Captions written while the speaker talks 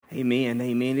Amen,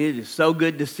 amen. It is so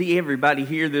good to see everybody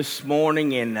here this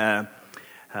morning, and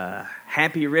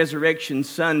happy Resurrection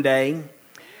Sunday.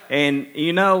 And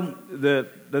you know,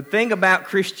 the thing about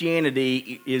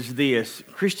Christianity is this.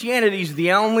 Christianity is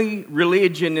the only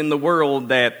religion in the world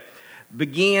that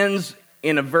begins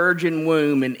in a virgin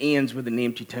womb and ends with an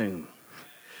empty tomb.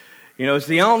 You know, it's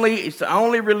the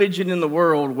only religion in the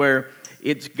world where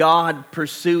it's God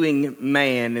pursuing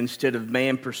man instead of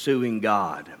man pursuing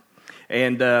God.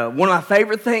 And one of my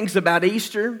favorite things about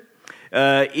Easter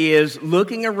is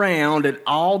looking around at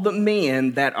all the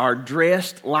men that are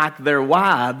dressed like their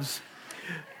wives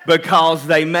because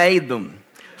they made them.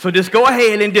 So just go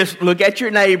ahead and just look at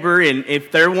your neighbor, and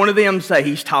if they're one of them, say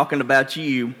he's talking about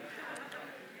you.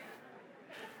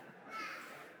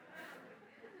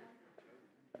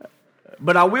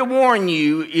 But I will warn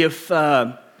you, if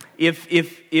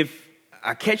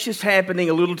I catch this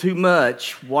happening a little too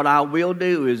much, what I will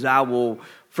do is I will,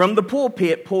 from the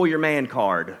pulpit, pull your man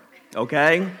card,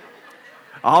 okay?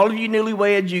 All of you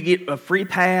newlyweds, you get a free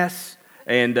pass,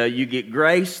 and you get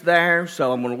grace there,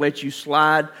 so I'm going to let you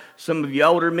slide. Some of you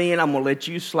older men, I'm going to let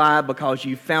you slide because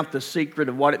you found the secret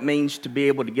of what it means to be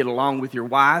able to get along with your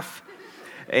wife.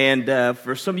 And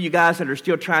for some of you guys that are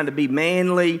still trying to be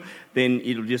manly, then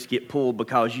it'll just get pulled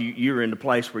because you're in a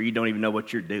place where you don't even know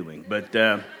what you're doing.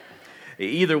 But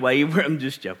either way, I'm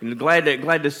just joking. Glad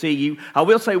to see you. I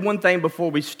will say one thing before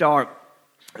we start.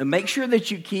 Make sure that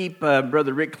you keep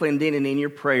Brother Rick Clendenin in your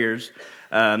prayers.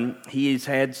 He has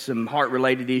had some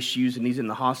heart-related issues, and he's in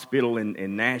the hospital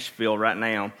in Nashville right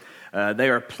now. They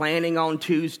are planning on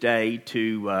Tuesday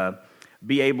to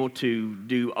be able to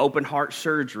do open-heart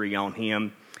surgery on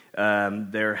him.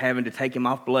 They're having to take him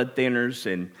off blood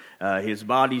thinners, and his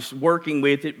body's working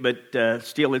with it, but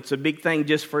still it's a big thing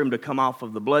just for him to come off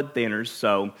of the blood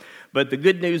thinners. But the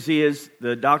good news is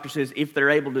the doctor says if they're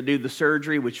able to do the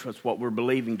surgery, which was what we're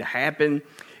believing to happen,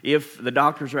 if the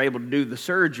doctors are able to do the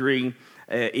surgery,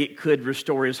 it could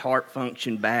restore his heart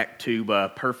function back to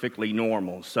perfectly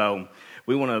normal. So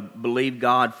we want to believe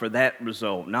God for that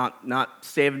result, not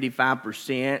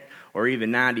 75% or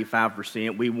even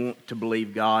 95%. We want to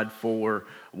believe God for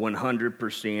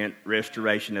 100%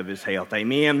 restoration of his health.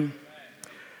 Amen.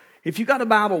 If you got a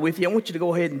Bible with you, I want you to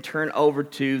go ahead and turn over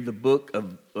to the book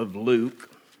of Luke.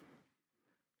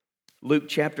 Luke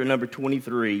chapter number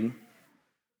 23.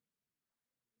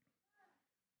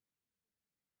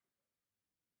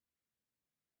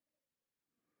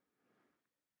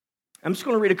 I'm just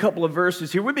going to read a couple of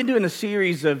verses here. We've been doing a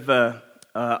series of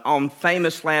on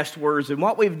famous last words, and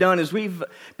what we've done is we've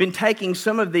been taking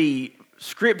some of the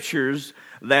scriptures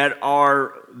that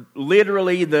are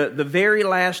literally the very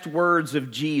last words of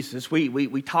Jesus.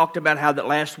 We talked about how the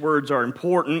last words are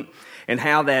important and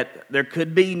how that there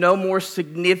could be no more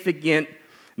significant,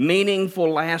 meaningful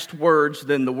last words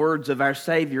than the words of our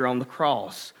Savior on the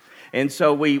cross. And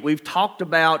so we've talked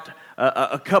about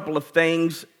a couple of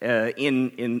things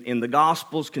in the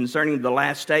Gospels concerning the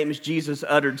last statements. Jesus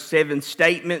uttered 7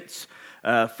 statements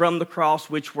from the cross,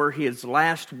 which were his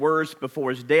last words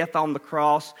before his death on the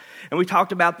cross. And we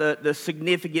talked about the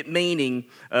significant meaning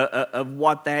of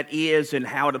what that is and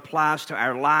how it applies to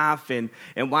our life and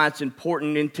why it's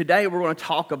important. And today we're going to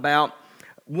talk about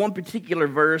one particular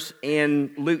verse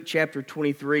in Luke chapter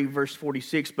 23, verse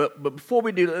 46. But before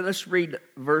we do that, let's read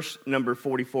verse number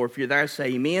 44. If you're there,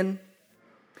 say amen.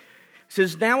 It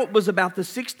says, "Now it was about the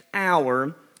 6th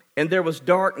hour, and there was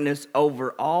darkness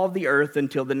over all the earth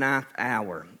until the 9th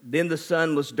hour. Then the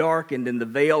sun was darkened, and the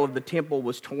veil of the temple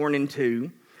was torn in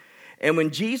two. And when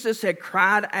Jesus had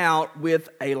cried out with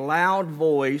a loud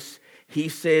voice, he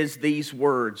says these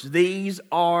words." These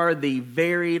are the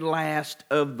very last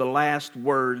of the last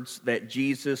words that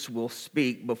Jesus will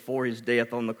speak before his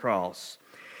death on the cross.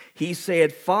 He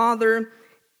said, "Father,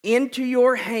 into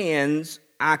your hands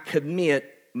I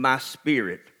commit my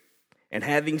spirit." And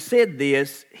having said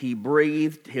this, he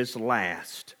breathed his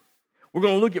last. We're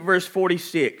going to look at verse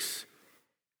 46.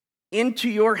 "Into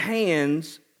your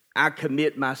hands I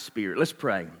commit my spirit." Let's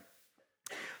pray.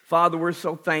 Father, we're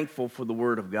so thankful for the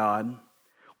Word of God.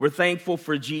 We're thankful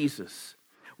for Jesus.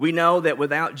 We know that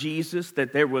without Jesus,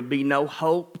 that there would be no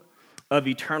hope of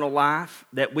eternal life,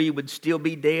 that we would still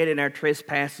be dead in our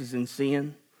trespasses and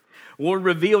sin. Lord,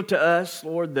 reveal to us,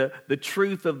 Lord, the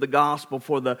truth of the gospel,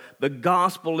 for the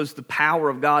gospel is the power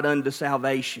of God unto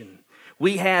salvation.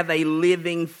 We have a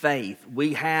living faith.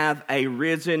 We have a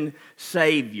risen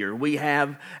Savior. We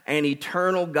have an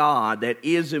eternal God that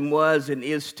is and was and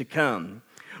is to come.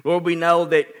 Lord, we know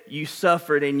that you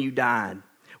suffered and you died.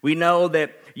 We know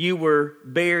that you were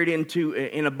buried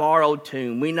in a borrowed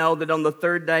tomb. We know that on the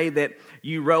third day that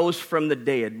you rose from the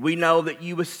dead. We know that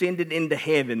you ascended into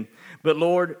heaven. But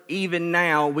Lord, even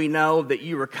now we know that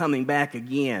you are coming back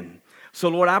again. So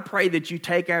Lord, I pray that you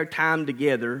take our time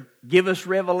together, give us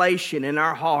revelation in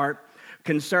our heart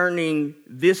concerning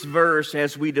this verse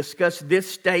as we discuss this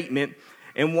statement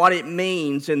and what it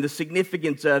means and the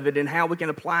significance of it and how we can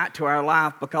apply it to our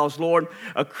life. Because, Lord,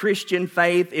 a Christian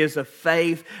faith is a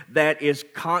faith that is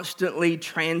constantly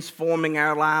transforming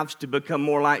our lives to become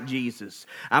more like Jesus.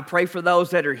 I pray for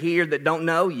those that are here that don't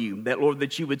know you, that, Lord,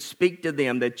 that you would speak to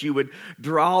them, that you would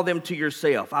draw them to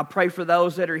yourself. I pray for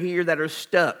those that are here that are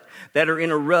stuck, that are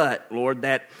in a rut, Lord,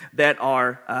 that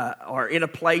are in a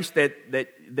place that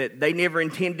they never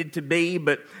intended to be,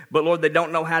 but Lord, they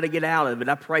don't know how to get out of it.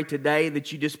 I pray today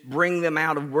that you just bring them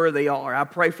out of where they are. I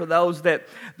pray for those that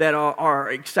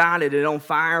are excited and on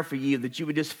fire for you, that you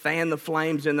would just fan the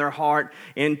flames in their heart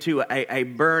into a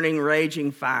burning,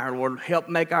 raging fire. Lord, help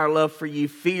make our love for you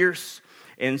fierce,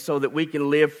 and so that we can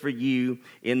live for you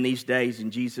in these days.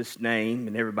 In Jesus' name.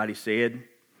 And everybody said,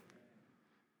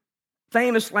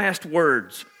 famous last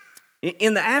words.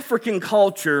 In the African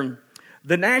culture,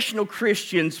 the national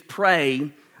Christians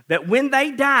pray that when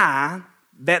they die,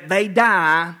 that they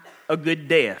die a good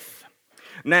death.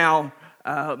 Now,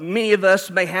 many of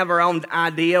us may have our own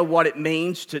idea what it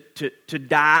means to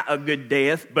die a good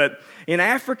death, but in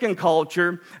African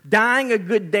culture, dying a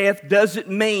good death doesn't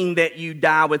mean that you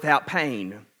die without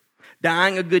pain.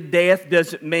 Dying a good death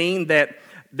doesn't mean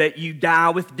that you die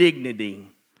with dignity.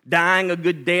 Dying a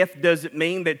good death doesn't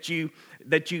mean that you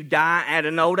die at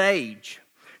an old age.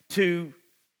 To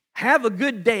have a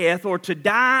good death or to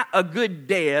die a good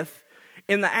death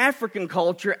in the African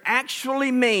culture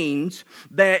actually means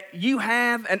that you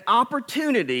have an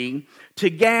opportunity to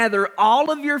gather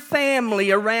all of your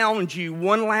family around you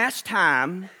one last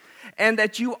time, and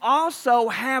that you also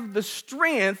have the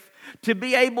strength to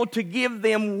be able to give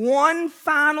them one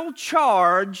final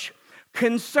charge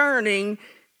concerning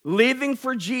living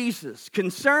for Jesus,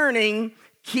 concerning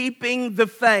keeping the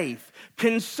faith,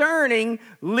 concerning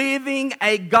living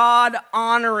a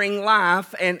God-honoring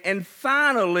life, and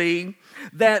finally,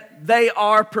 that they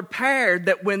are prepared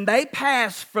that when they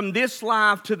pass from this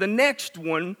life to the next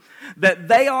one, that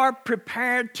they are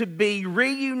prepared to be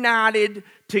reunited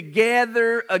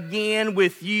together again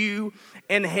with you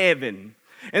in heaven.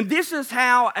 And this is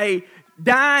how a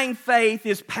dying faith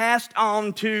is passed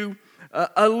on to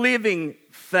a living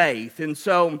faith. And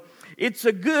so it's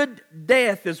a good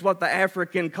death is what the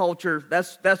African culture,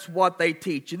 that's what they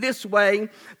teach. In this way,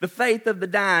 the faith of the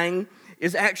dying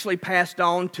is actually passed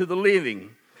on to the living.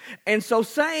 And so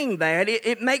saying that,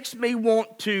 it makes me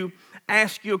want to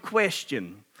ask you a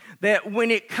question. That when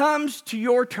it comes to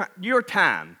your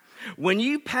time, when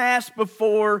you pass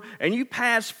before and you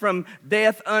pass from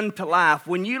death unto life,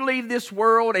 when you leave this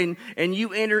world and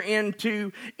you enter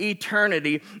into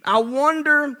eternity, I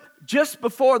wonder just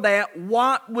before that,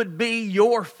 what would be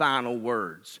your final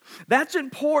words? That's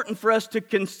important for us to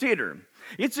consider.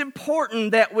 It's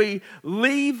important that we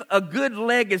leave a good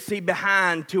legacy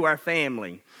behind to our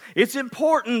family. It's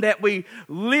important that we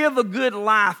live a good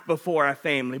life before our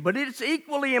family. But it's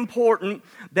equally important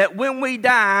that when we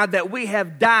die, that we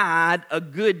have died a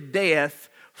good death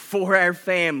for our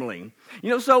family.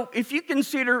 So if you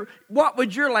consider, what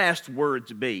would your last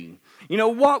words be?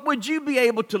 What would you be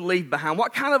able to leave behind?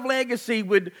 What kind of legacy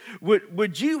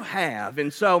would you have?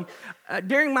 And so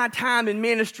during my time in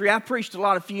ministry, I preached a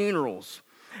lot of funerals.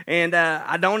 And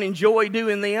I don't enjoy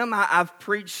doing them. I've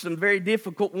preached some very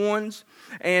difficult ones.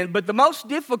 But the most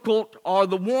difficult are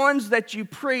the ones that you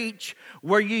preach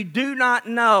where you do not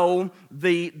know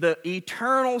the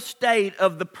eternal state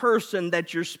of the person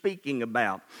that you're speaking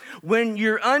about. When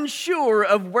you're unsure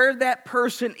of where that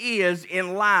person is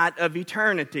in light of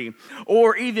eternity.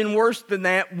 Or even worse than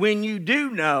that, when you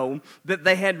do know that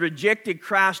they had rejected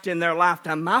Christ in their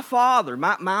lifetime. My father,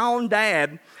 my own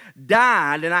dad,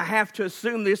 died, and I have to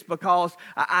assume this because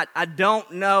I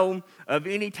don't know of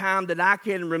any time that I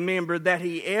can remember that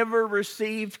he ever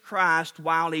received Christ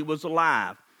while he was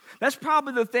alive. That's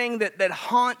probably the thing that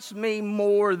haunts me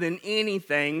more than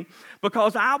anything,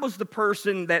 because I was the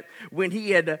person that when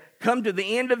he had come to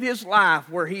the end of his life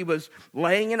where he was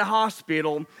laying in a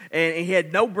hospital and he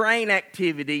had no brain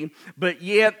activity, but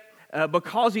yet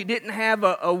because he didn't have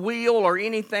a wheel or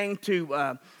anything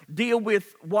to deal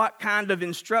with what kind of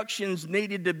instructions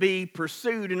needed to be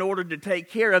pursued in order to take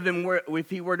care of him if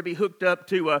he were to be hooked up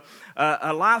to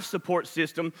a life support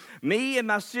system. Me and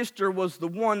my sister was the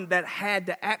one that had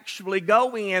to actually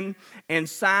go in and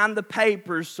sign the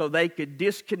papers so they could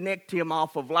disconnect him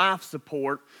off of life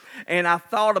support. And I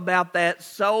thought about that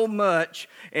so much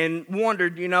and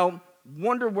wondered,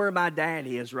 wonder where my dad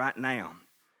is right now.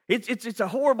 It's a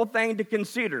horrible thing to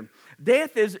consider.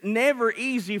 Death is never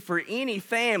easy for any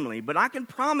family, but I can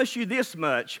promise you this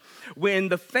much. When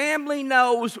the family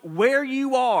knows where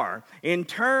you are in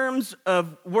terms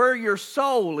of where your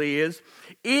soul is,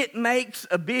 it makes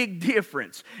a big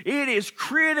difference. It is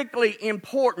critically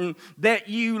important that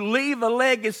you leave a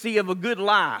legacy of a good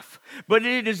life, but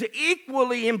it is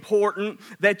equally important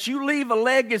that you leave a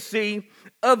legacy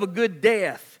of a good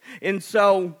death. And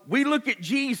so we look at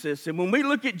Jesus, and when we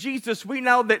look at Jesus, we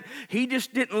know that he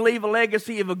just didn't leave a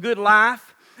legacy of a good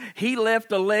life. He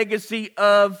left a legacy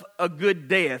of a good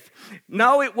death.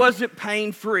 No, it wasn't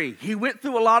pain-free. He went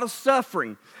through a lot of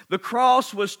suffering. The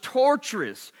cross was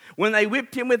torturous. When they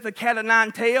whipped him with the cat of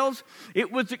nine tails,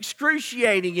 it was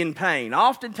excruciating in pain.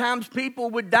 Oftentimes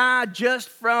people would die just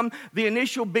from the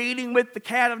initial beating with the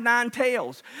cat of nine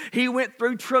tails. He went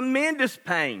through tremendous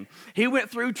pain. He went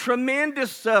through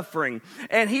tremendous suffering.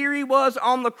 And here he was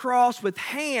on the cross with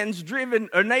nails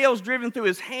driven through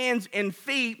his hands and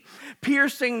feet,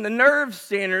 piercing the nerve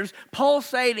centers,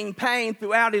 pulsating pain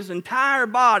throughout his entire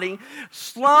body,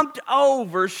 slumped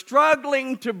over,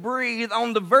 struggling to breathe,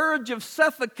 on the verge of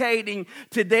suffocating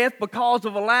to death because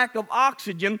of a lack of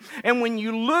oxygen. And when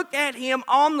you look at him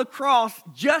on the cross,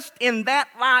 just in that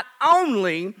light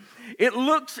only, it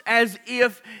looks as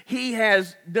if he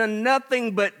has done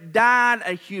nothing but died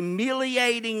a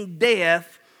humiliating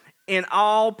death in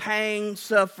all pain,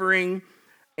 suffering,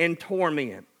 and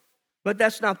torment. But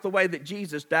that's not the way that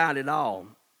Jesus died at all.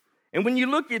 And when you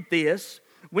look at this,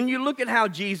 when you look at how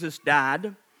Jesus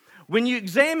died, when you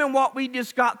examine what we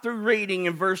just got through reading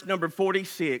in verse number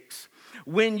 46,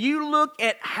 when you look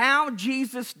at how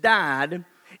Jesus died,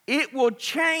 it will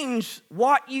change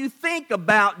what you think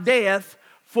about death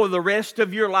for the rest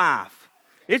of your life.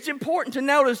 It's important to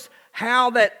notice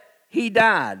how that he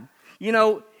died. You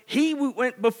know, he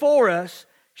went before us,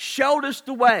 showed us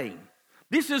the way.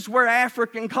 This is where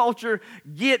African culture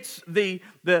gets the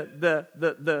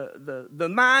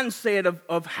mindset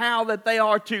of how that they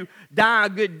are to die a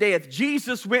good death.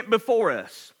 Jesus went before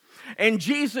us. And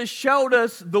Jesus showed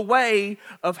us the way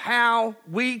of how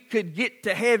we could get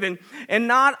to heaven. And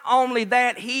not only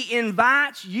that, he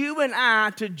invites you and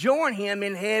I to join him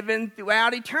in heaven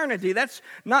throughout eternity. That's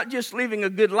not just living a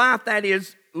good life, that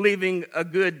is living a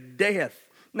good death.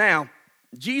 Now,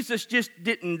 Jesus just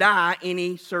didn't die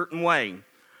any certain way.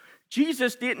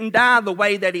 Jesus didn't die the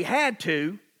way that he had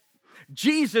to.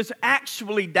 Jesus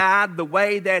actually died the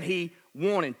way that he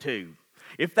wanted to.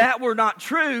 If that were not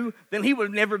true, then he would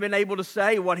have never been able to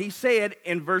say what he said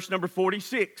in verse number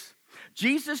 46.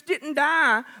 Jesus didn't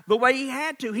die the way he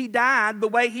had to. He died the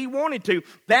way he wanted to.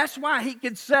 That's why he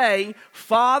could say,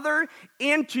 "Father,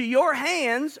 into your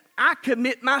hands I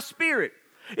commit my spirit."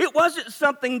 It wasn't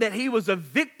something that he was a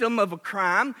victim of a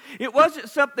crime. It wasn't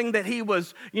something that he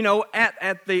was,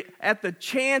 at the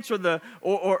chance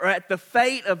or at the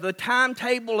fate of the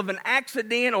timetable of an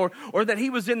accident, or that he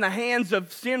was in the hands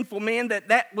of sinful men,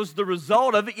 that was the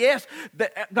result of it. Yes,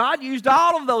 God used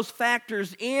all of those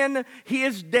factors in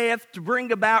his death to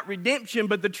bring about redemption,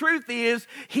 but the truth is,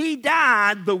 he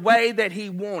died the way that he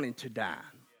wanted to die.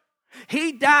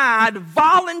 He died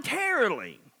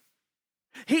voluntarily.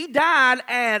 He died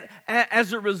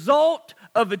as a result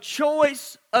of a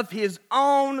choice of his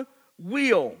own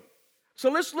will. So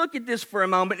let's look at this for a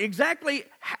moment. Exactly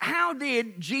how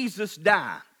did Jesus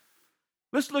die?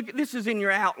 Let's look at this. Is in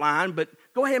your outline, but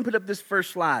go ahead and put up this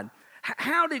first slide.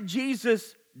 How did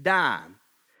Jesus die?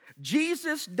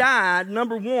 Jesus died,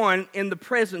 number one, in the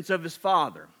presence of his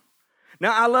Father.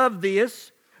 Now, I love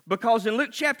this, because in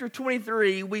Luke chapter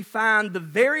 23, we find the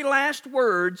very last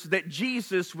words that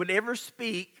Jesus would ever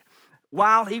speak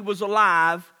while he was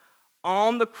alive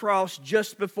on the cross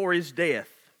just before his death.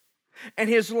 And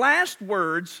his last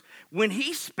words, when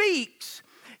he speaks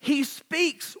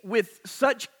with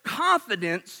such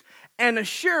confidence and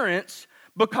assurance,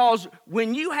 because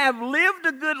when you have lived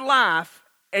a good life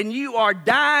and you are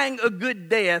dying a good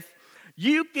death,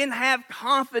 you can have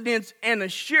confidence and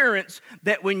assurance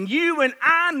that when you and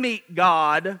I meet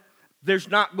God, there's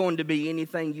not going to be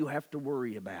anything you have to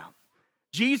worry about.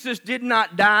 Jesus did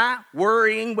not die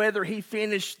worrying whether he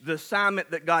finished the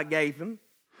assignment that God gave him.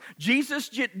 Jesus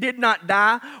did not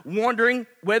die wondering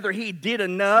whether he did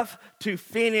enough to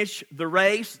finish the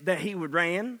race that he would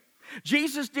ran.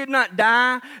 Jesus did not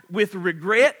die with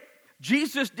regret.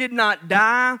 Jesus did not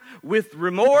die with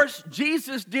remorse.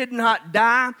 Jesus did not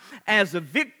die as a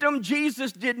victim.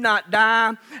 Jesus did not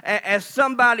die as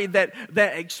somebody that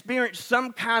experienced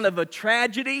some kind of a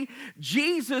tragedy.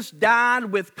 Jesus died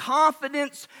with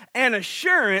confidence and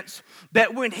assurance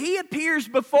that when he appears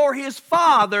before his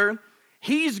Father,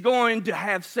 he's going to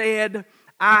have said,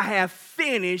 I have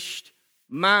finished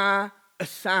my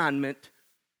assignment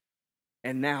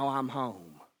and now I'm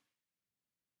home.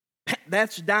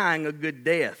 That's dying a good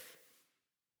death.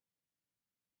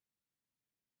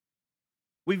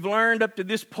 We've learned up to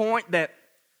this point that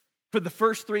for the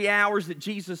first 3 hours that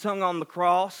Jesus hung on the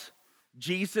cross,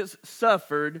 Jesus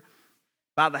suffered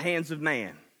by the hands of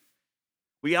man.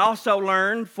 We also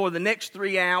learned for the next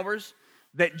 3 hours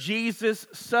that Jesus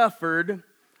suffered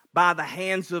by the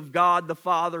hands of God the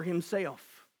Father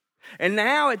himself. And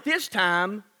now at this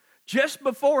time, just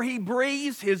before he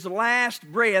breathes his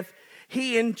last breath,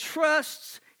 he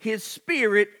entrusts his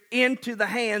spirit into the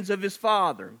hands of his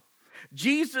Father.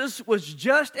 Jesus was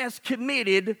just as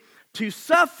committed to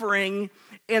suffering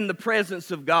in the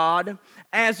presence of God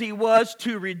as he was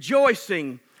to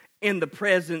rejoicing in the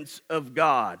presence of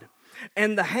God.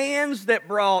 And the hands that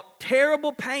brought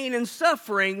terrible pain and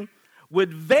suffering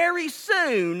would very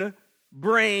soon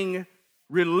bring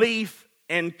relief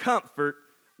and comfort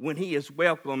when he is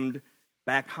welcomed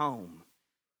back home.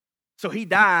 So he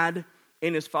died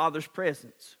in his Father's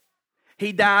presence.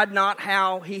 He died not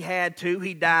how he had to.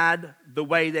 He died the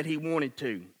way that he wanted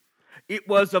to. It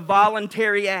was a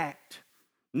voluntary act.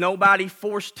 Nobody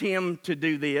forced him to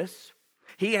do this.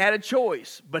 He had a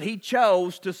choice, but he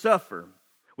chose to suffer.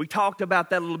 We talked about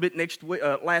that a little bit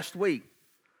last week.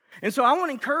 And so I want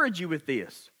to encourage you with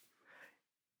this.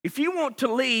 If you want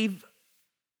to leave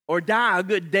or die a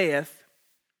good death,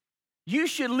 you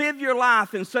should live your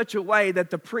life in such a way that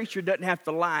the preacher doesn't have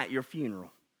to lie at your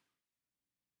funeral.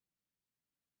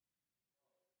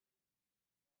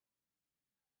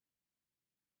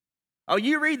 Oh,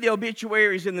 you read the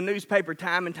obituaries in the newspaper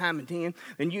time and time again,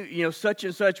 and you know, such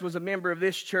and such was a member of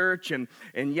this church, and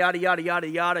yada, yada, yada,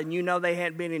 yada, and you know they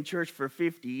hadn't been in church for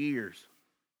 50 years.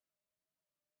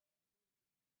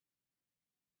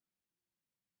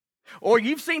 Or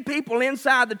you've seen people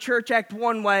inside the church act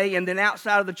one way and then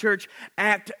outside of the church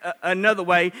act another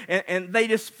way. And they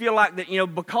just feel like that, you know,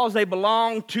 because they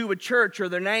belong to a church or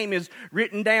their name is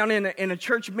written down in a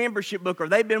church membership book or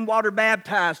they've been water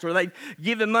baptized or they've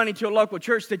given money to a local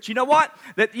church that, you know what?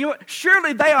 That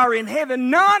surely they are in heaven.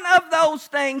 None of those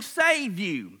things save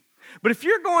you. But if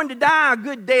you're going to die a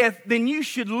good death, then you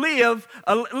should leave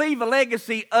a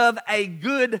legacy of a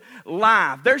good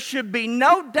life. There should be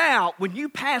no doubt when you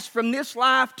pass from this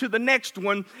life to the next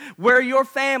one where your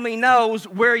family knows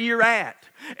where you're at.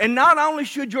 And not only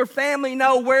should your family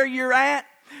know where you're at,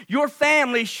 your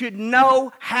family should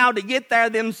know how to get there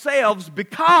themselves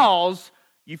because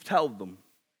you've told them.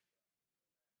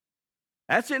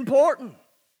 That's important.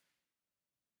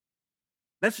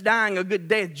 That's dying a good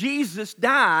death. Jesus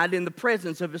died in the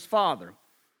presence of his Father.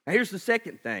 Now here's the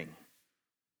second thing.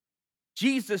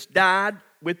 Jesus died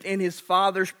within his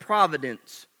Father's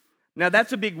providence. Now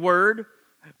that's a big word,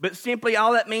 but simply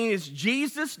all that means is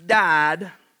Jesus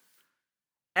died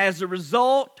as a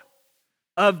result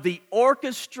of the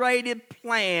orchestrated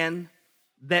plan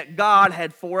that God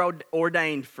had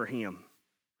foreordained for him.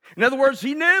 In other words,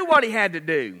 he knew what he had to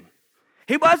do.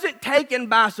 He wasn't taken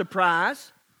by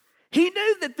surprise. He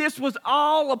knew that this was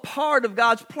all a part of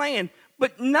God's plan,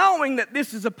 but knowing that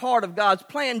this is a part of God's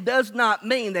plan does not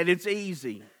mean that it's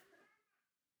easy.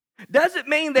 Doesn't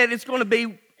mean that it's going to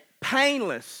be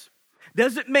painless.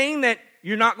 Doesn't mean that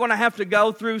you're not going to have to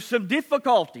go through some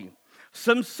difficulty,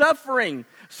 some suffering,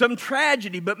 some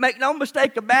tragedy, but make no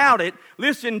mistake about it.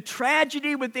 Listen,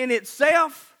 tragedy within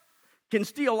itself can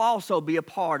still also be a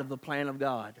part of the plan of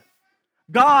God.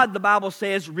 God, the Bible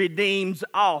says, redeems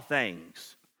all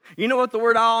things. You know what the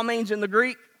word all means in the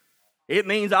Greek? It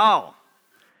means all.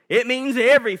 It means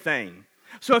everything.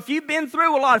 So if you've been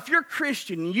through a lot, if you're a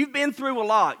Christian, you've been through a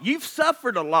lot, you've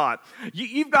suffered a lot,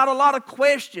 you've got a lot of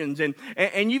questions,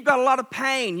 and you've got a lot of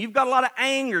pain, you've got a lot of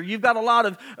anger, you've got a lot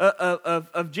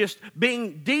of just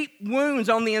being deep wounds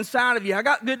on the inside of you. I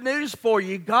got good news for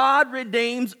you. God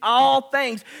redeems all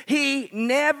things. He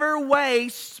never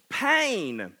wastes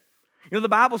pain. You know, the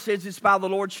Bible says it's by the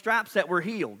Lord's stripes that we're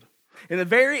healed. In the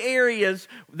very areas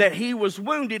that he was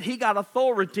wounded, he got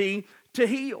authority to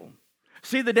heal.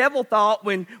 See, the devil thought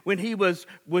when he was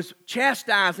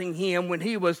chastising him, when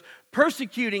he was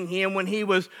persecuting him, when he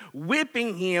was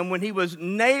whipping him, when he was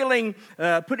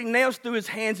putting nails through his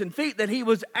hands and feet, that he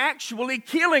was actually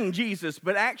killing Jesus.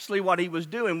 But actually what he was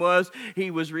doing was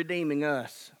he was redeeming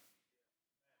us.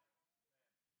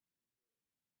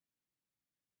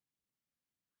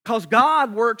 Because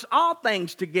God works all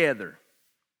things together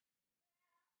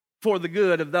for the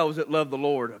good of those that love the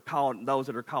Lord, those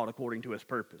that are called according to his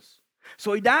purpose.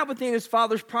 So he died within his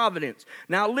Father's providence.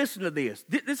 Now listen to this.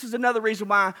 This is another reason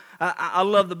why I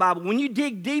love the Bible. When you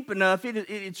dig deep enough,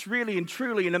 it's really and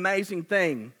truly an amazing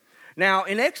thing. Now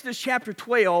in Exodus chapter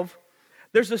 12,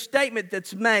 there's a statement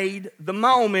that's made the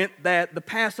moment that the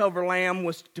Passover lamb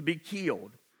was to be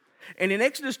killed. And in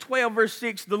Exodus 12 verse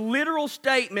 6, the literal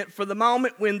statement for the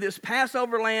moment when this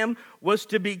Passover lamb was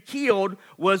to be killed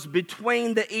was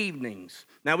between the evenings.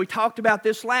 Now we talked about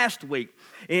this last week.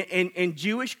 In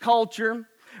Jewish culture,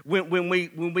 when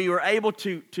we were able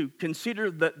to consider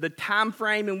the time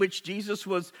frame in which Jesus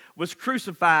was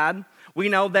crucified, we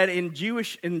know that in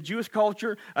Jewish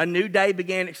culture, a new day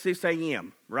began at 6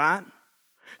 a.m., right?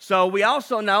 So we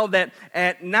also know that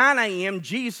at 9 a.m.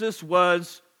 Jesus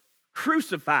was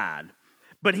crucified,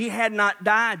 but he had not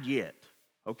died yet,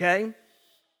 okay?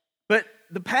 But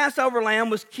the Passover lamb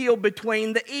was killed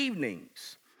between the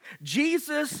evenings.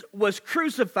 Jesus was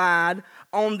crucified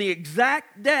on the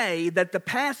exact day that the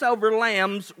Passover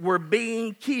lambs were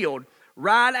being killed,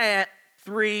 right at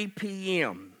 3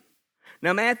 p.m.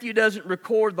 Now, Matthew doesn't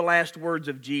record the last words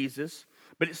of Jesus,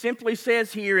 but it simply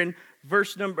says here in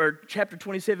chapter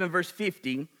 27, verse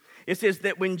 50, it says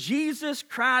that when Jesus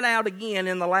cried out again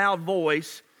in the loud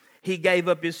voice, he gave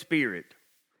up his spirit.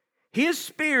 His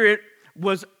spirit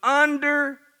was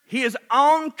under his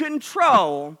own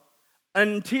control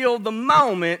until the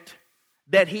moment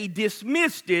that he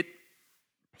dismissed it,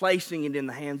 placing it in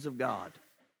the hands of God.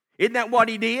 Isn't that what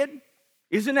he did?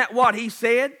 Isn't that what he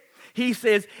said? He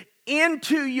says,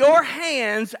 "Into your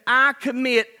hands I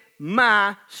commit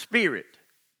my spirit."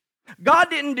 God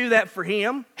didn't do that for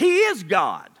him. He is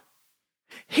God.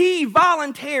 He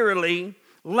voluntarily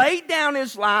laid down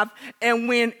his life, and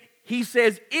when he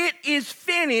says, "It is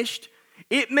finished,"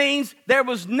 it means there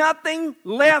was nothing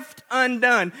left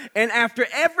undone. And after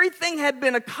everything had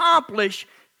been accomplished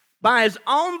by his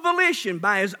own volition,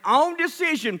 by his own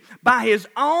decision, by his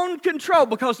own control,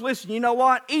 because listen, you know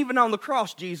what? Even on the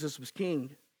cross, Jesus was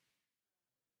king.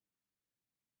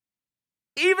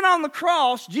 Even on the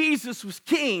cross, Jesus was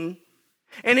king.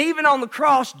 And even on the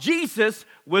cross, Jesus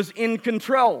was in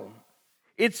control.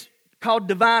 It's called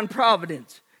divine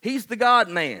providence. He's the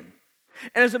God-man.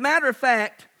 And as a matter of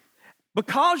fact,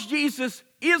 because Jesus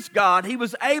is God, he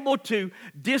was able to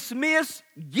dismiss,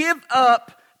 give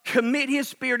up, commit his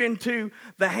spirit into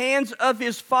the hands of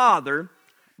his Father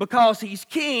because he's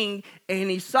king and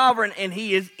he's sovereign and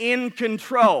he is in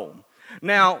control.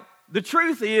 Now, the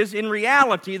truth is, in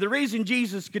reality, the reason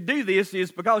Jesus could do this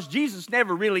is because Jesus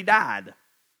never really died.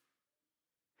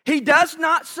 He does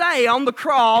not say on the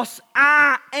cross,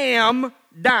 "I am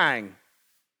dying."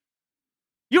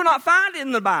 You'll not find it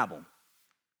in the Bible.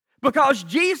 Because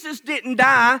Jesus didn't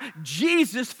die,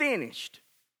 Jesus finished.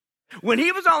 When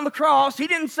he was on the cross, he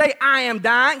didn't say, "I am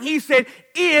dying." He said,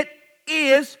 "It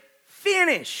is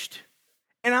finished."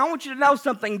 And I want you to know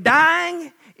something.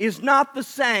 Dying is not the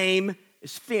same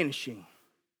as finishing.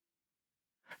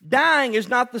 Dying is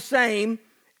not the same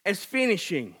as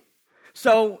finishing.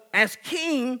 So, as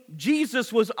king,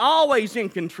 Jesus was always in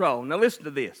control. Now listen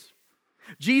to this.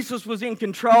 Jesus was in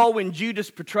control when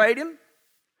Judas betrayed him.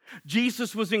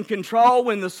 Jesus was in control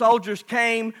when the soldiers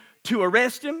came to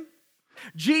arrest him.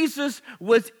 Jesus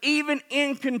was even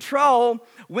in control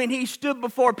when he stood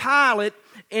before Pilate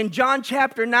in John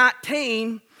chapter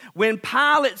 19, when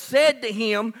Pilate said to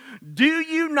him, "Do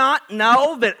you not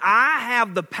know that I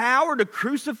have the power to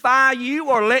crucify you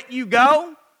or let you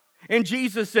go?" And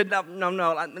Jesus said, no,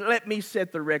 let me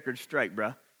set the record straight,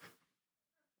 bruh.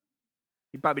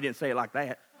 He probably didn't say it like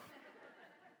that.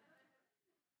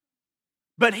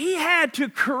 But he had to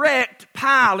correct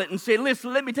Pilate and say,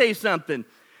 "Listen, let me tell you something.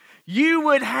 You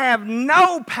would have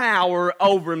no power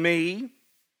over me,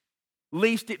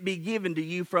 lest it be given to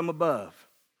you from above."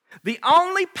 The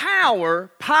only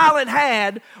power Pilate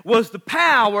had was the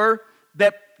power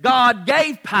that God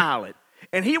gave Pilate.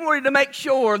 And he wanted to make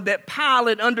sure that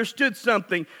Pilate understood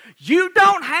something. You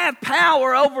don't have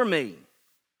power over me.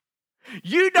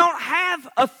 You don't have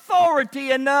authority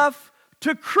enough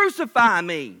to crucify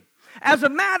me. As a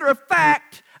matter of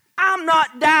fact, I'm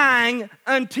not dying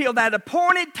until that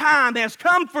appointed time has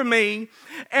come for me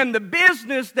and the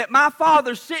business that my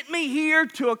Father sent me here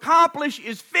to accomplish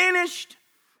is finished.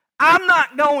 I'm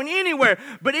not going anywhere.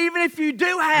 But even if you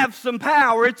do have some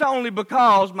power, it's only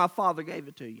because my Father gave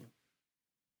it to you.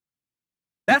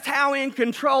 That's how in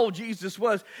control Jesus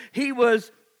was. He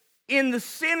was in the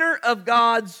center of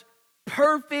God's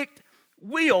perfect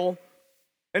will,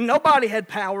 and nobody had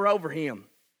power over him.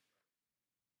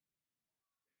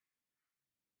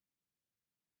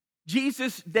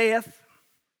 Jesus' death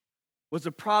was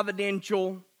a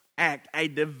providential act, a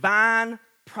divine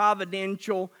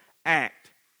providential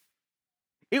act.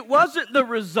 It wasn't the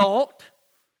result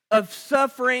of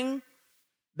suffering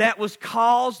that was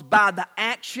caused by the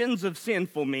actions of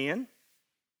sinful men.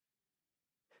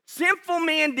 Sinful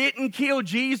men didn't kill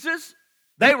Jesus.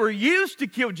 They were used to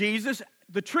kill Jesus.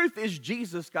 The truth is,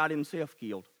 Jesus got himself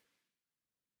killed.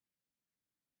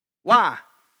 Why?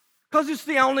 Because it's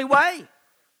the only way.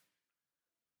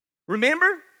 Remember,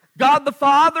 God the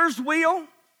Father's will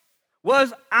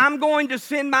was, I'm going to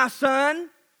send my Son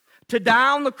to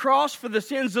die on the cross for the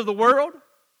sins of the world.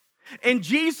 And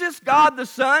Jesus, God the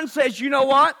Son, says, you know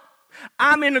what?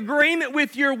 I'm in agreement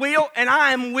with your will, and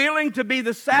I am willing to be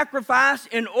the sacrifice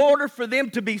in order for them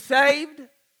to be saved.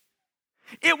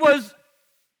 It was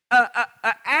an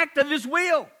act of his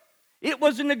will. It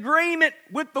was an agreement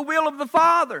with the will of the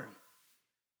Father.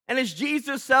 And as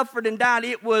Jesus suffered and died,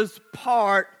 it was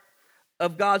part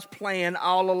of God's plan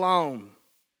all along.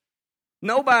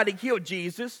 Nobody killed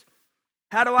Jesus.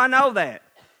 How do I know that?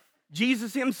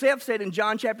 Jesus himself said in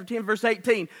John chapter 10, verse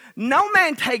 18, no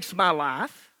man takes my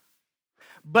life,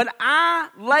 but I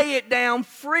lay it down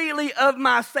freely of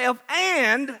myself,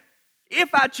 and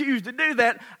if I choose to do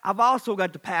that, I've also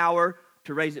got the power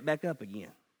to raise it back up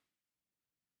again.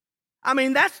 I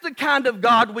mean, that's the kind of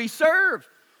God we serve.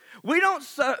 We don't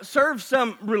serve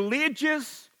some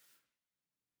religious,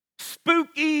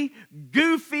 spooky,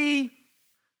 goofy,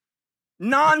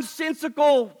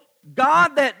 nonsensical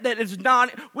God that is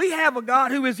not. We have a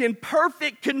God who is in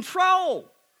perfect control.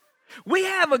 We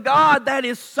have a God that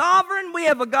is sovereign. We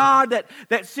have a God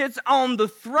that sits on the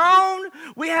throne.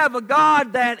 We have a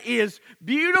God that is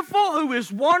beautiful, who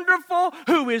is wonderful,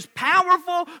 who is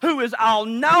powerful, who is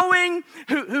all-knowing,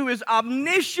 who is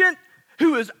omniscient,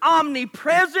 who is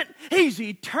omnipresent. He's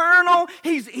eternal.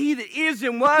 He's he that is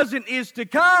and was and is to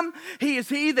come. He is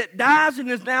he that dies and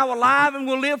is now alive and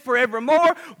will live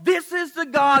forevermore. This is the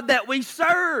God that we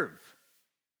serve.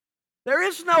 There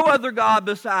is no other God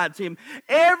besides him.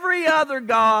 Every other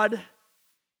God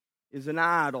is an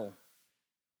idol,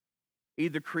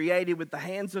 either created with the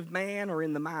hands of man or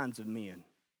in the minds of men.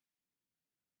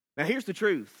 Now here's the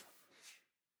truth.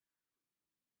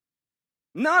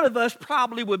 None of us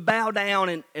probably would bow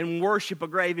down and worship a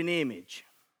graven image.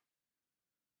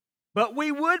 But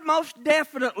we would most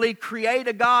definitely create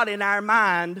a God in our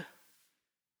mind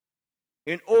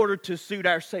in order to suit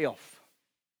ourselves.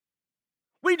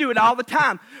 We do it all the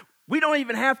time. We don't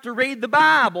even have to read the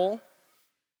Bible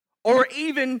or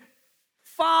even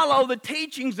follow the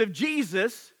teachings of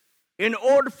Jesus in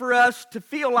order for us to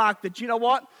feel like that, you know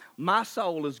what? My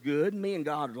soul is good. Me and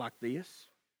God are like this.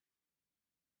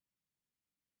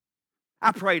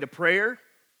 I prayed a prayer.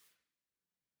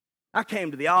 I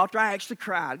came to the altar. I actually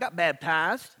cried. I got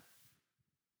baptized.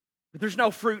 But there's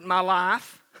no fruit in my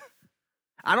life.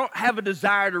 I don't have a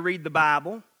desire to read the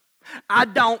Bible. I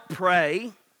don't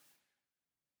pray.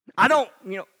 I don't,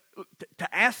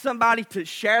 to ask somebody to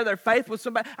share their faith with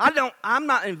somebody. I'm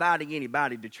not inviting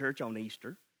anybody to church on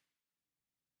Easter.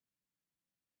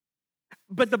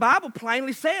 But the Bible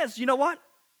plainly says, you know what?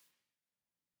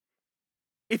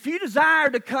 If you desire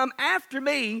to come after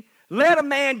me, let a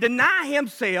man deny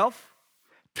himself,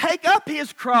 take up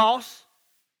his cross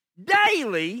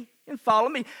daily, and follow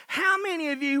me. How many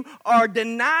of you are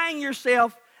denying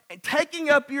yourself and taking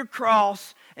up your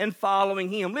cross and following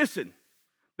him? Listen,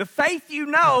 the faith you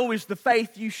know is the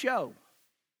faith you show.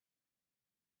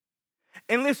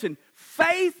 And listen,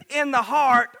 faith in the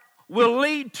heart will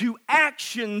lead to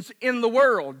actions in the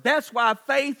world. That's why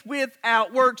faith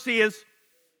without works is.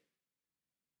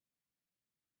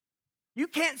 You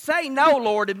can't say no,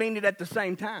 Lord, and mean it at the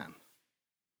same time.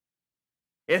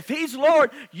 If he's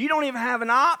Lord, you don't even have an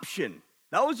option.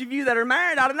 Those of you that are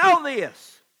married ought to know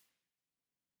this.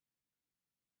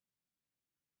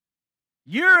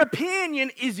 Your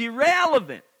opinion is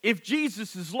irrelevant if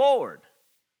Jesus is Lord.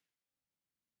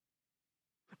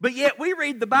 But yet we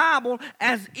read the Bible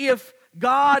as if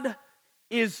God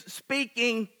is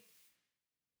speaking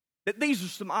that these are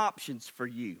some options for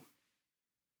you.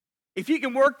 If you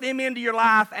can work them into your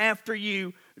life after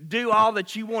you do all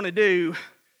that you want to do,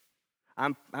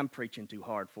 I'm preaching too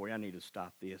hard for you. I need to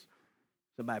stop this.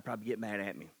 Somebody probably get mad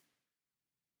at me.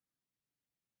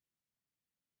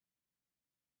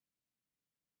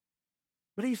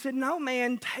 But he said, no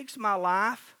man takes my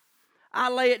life. I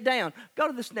lay it down. Go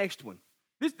to this next one.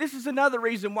 This is another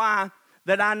reason why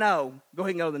that I know. Go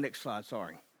ahead and go to the next slide,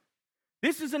 sorry.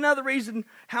 This is another reason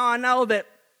how I know that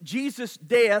Jesus'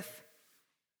 death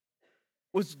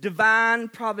was divine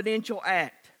providential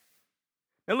act.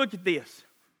 Now look at this.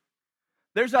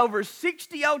 There's over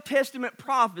 60 Old Testament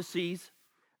prophecies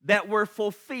that were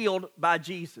fulfilled by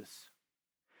Jesus.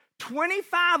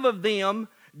 25 of them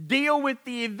deal with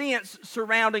the events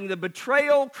surrounding the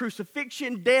betrayal,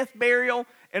 crucifixion, death, burial,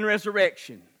 and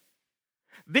resurrection.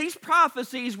 These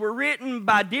prophecies were written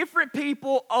by different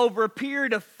people over a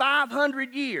period of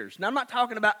 500 years. Now, I'm not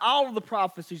talking about all of the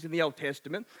prophecies in the Old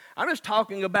Testament. I'm just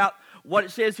talking about what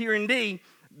it says here in D,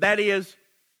 that is,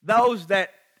 those that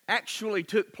actually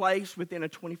took place within a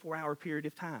 24-hour period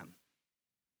of time.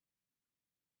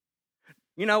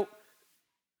 You know,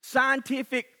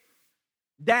 scientific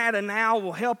data now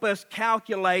will help us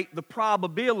calculate the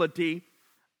probability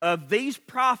of these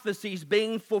prophecies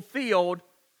being fulfilled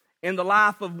in the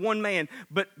life of one man,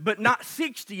 but not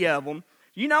 60 of them.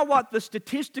 You know what the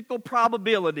statistical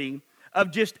probability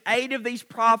of just 8 of these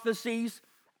prophecies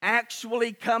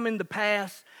actually coming to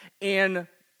pass in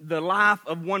the life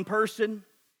of one person?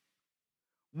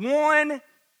 1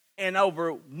 in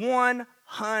over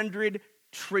 100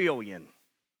 trillion.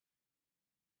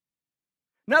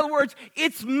 In other words,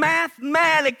 it's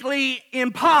mathematically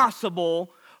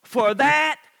impossible for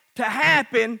that to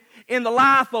happen in the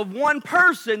life of one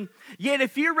person. Yet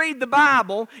if you read the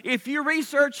Bible, if you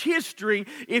research history,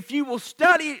 if you will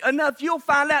study enough, you'll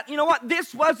find out, you know what,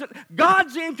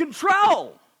 God's in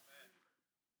control.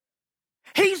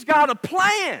 He's got a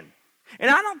plan. And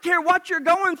I don't care what you're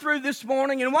going through this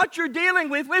morning and what you're dealing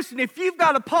with. Listen, if you've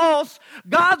got a pulse,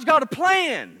 God's got a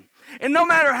plan. And no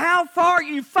matter how far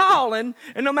you've fallen,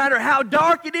 and no matter how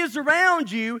dark it is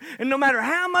around you, and no matter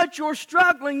how much you're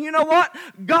struggling, you know what?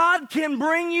 God can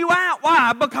bring you out.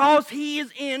 Why? Because He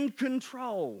is in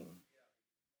control.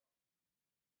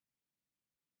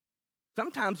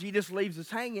 Sometimes He just leaves us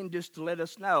hanging just to let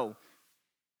us know,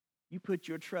 you put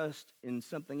your trust in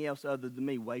something else other than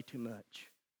me way too much.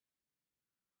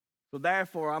 So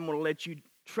therefore, I'm going to let you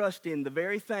trust in the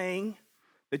very thing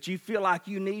that you feel like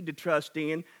you need to trust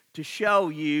in to show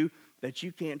you that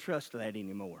you can't trust that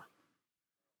anymore.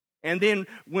 And then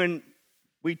when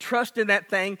we trust in that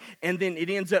thing and then it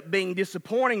ends up being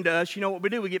disappointing to us, you know what we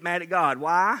do? We get mad at God.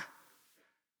 Why?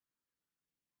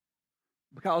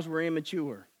 Because we're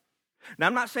immature. Now,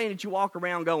 I'm not saying that you walk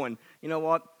around going, you know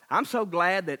what? I'm so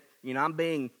glad that, I'm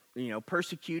being,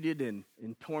 persecuted and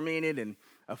tormented and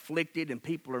afflicted and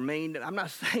people are mean. I'm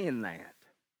not saying that.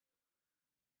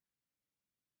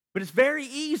 But it's very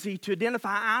easy to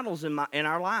identify idols in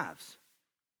our lives.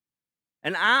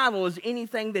 An idol is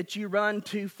anything that you run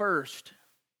to first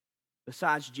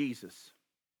besides Jesus.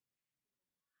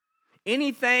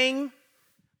 Anything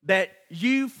that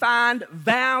you find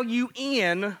value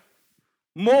in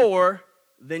more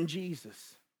than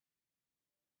Jesus.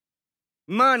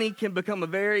 Money can become a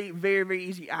very, very, very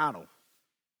easy idol.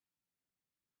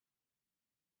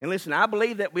 And listen, I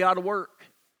believe that we ought to work.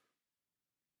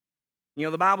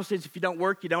 The Bible says if you don't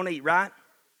work, you don't eat, right?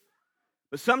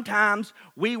 But sometimes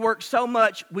we work so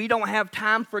much we don't have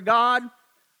time for God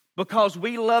because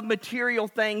we love material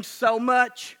things so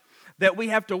much that we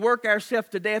have to work ourselves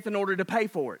to death in order to pay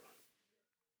for it.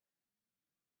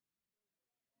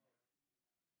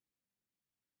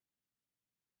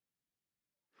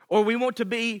 Or we want to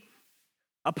be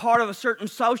a part of a certain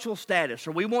social status,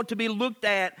 or we want to be looked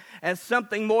at as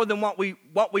something more than what we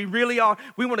really are.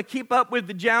 We want to keep up with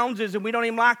the Joneses, and we don't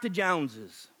even like the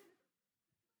Joneses.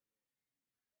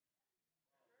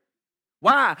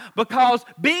 Why? Because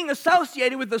being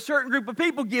associated with a certain group of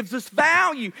people gives us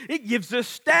value. It gives us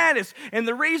status. And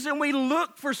the reason we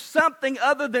look for something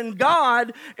other than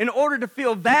God in order to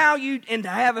feel valued and to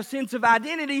have a sense of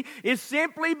identity is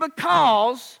simply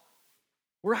because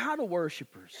we're idol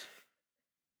worshipers.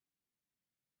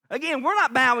 Again, we're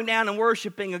not bowing down and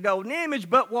worshiping a golden image,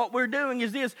 but what we're doing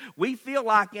is this. We feel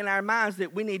like in our minds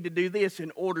that we need to do this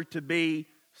in order to be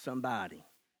somebody.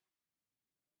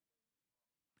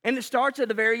 And it starts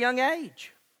at a very young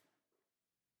age.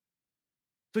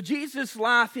 So Jesus'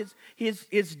 life,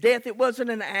 his death, it wasn't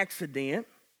an accident.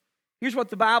 Here's what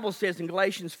the Bible says in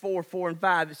Galatians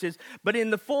 4:4-5. It says, "But in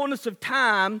the fullness of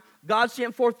time, God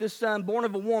sent forth His Son, born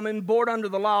of a woman, born under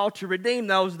the law, to redeem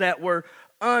those that were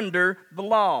under the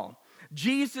law."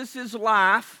 Jesus'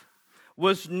 life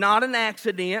was not an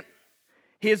accident.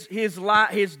 His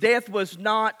death was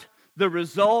not the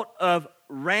result of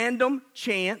random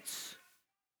chance.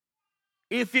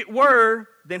 If it were,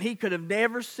 then He could have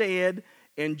never said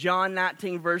in John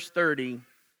 19, verse 30,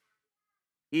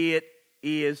 "It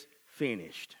is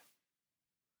finished."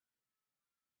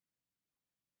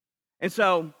 And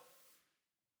so,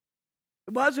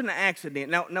 it wasn't an accident.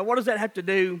 Now what does that have to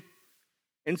do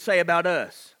and say about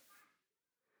us?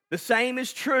 The same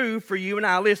is true for you and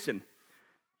I. Listen,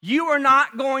 you are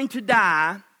not going to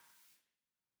die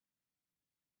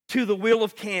to the will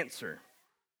of cancer.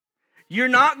 You're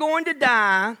not going to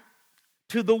die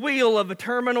to the wheel of a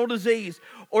terminal disease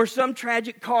or some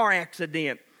tragic car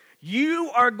accident, you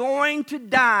are going to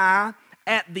die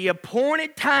at the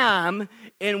appointed time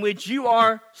in which you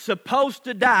are supposed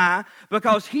to die,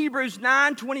 because Hebrews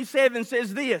 9:27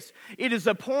 says this: it is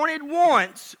appointed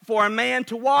once for a man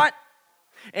to what?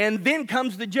 And then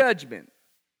comes the judgment.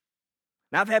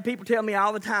 Now, I've had people tell me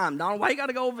all the time, Donald, why you got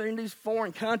to go over in these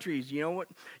foreign countries? You know what?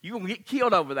 You're going to get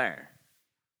killed over there.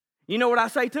 You know what I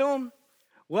say to them?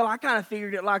 Well, I kind of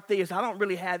figured it like this. I don't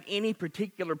really have any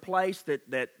particular place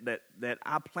that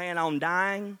I plan on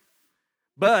dying.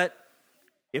 But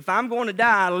if I'm going to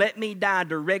die, let me die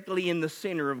directly in the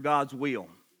center of God's will.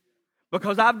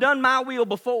 Because I've done my will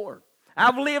before.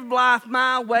 I've lived life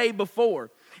my way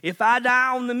before. If I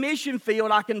die on the mission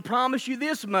field, I can promise you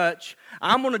this much: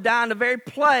 I'm going to die in the very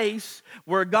place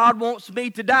where God wants me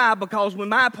to die, because when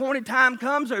my appointed time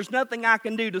comes, there's nothing I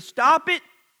can do to stop it.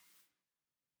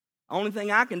 Only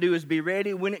thing I can do is be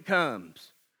ready when it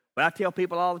comes. But I tell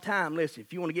people all the time, listen,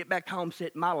 if you want to get back home,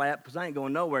 sit in my lap, because I ain't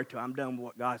going nowhere till I'm done with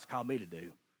what God's called me to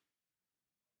do.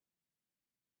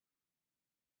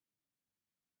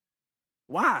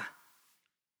 Why?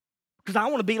 Because I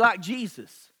want to be like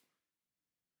Jesus.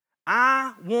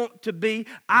 I want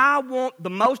the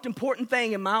most important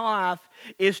thing in my life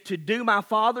is to do my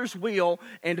Father's will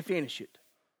and to finish it.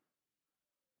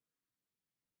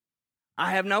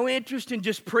 I have no interest in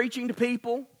just preaching to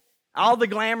people. All the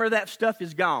glamour of that stuff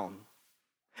is gone.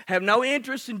 Have no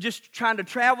interest in just trying to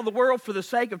travel the world for the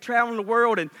sake of traveling the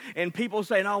world and people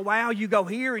saying, oh, wow, you go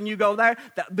here and you go there.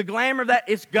 The glamour of that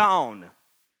is gone.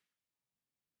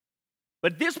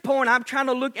 But at this point, I'm trying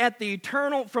to look at the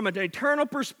eternal, from an eternal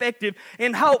perspective,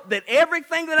 and hope that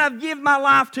everything that I've given my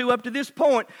life to up to this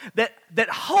point, that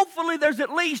hopefully there's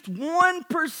at least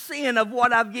 1% of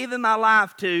what I've given my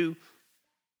life to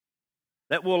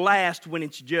that will last when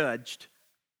it's judged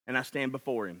and I stand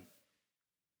before Him.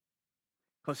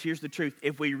 Because here's the truth.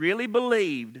 If we really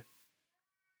believed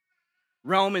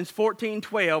Romans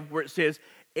 14:12, where it says,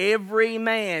 every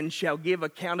man shall give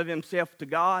account of himself to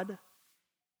God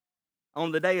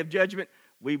on the day of judgment,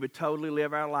 we would totally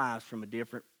live our lives from a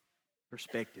different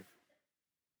perspective.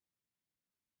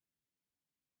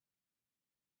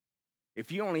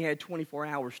 If you only had 24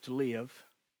 hours to live,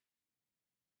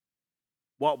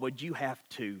 what would you have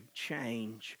to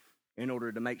change in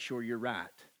order to make sure you're right?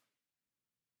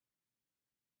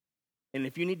 And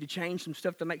if you need to change some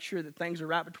stuff to make sure that things are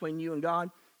right between you and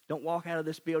God, don't walk out of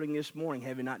this building this morning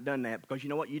having not done that, because you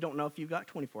know what? You don't know if you've got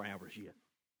 24 hours yet.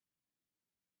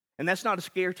 And that's not a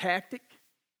scare tactic.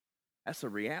 That's a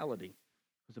reality.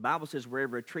 Because the Bible says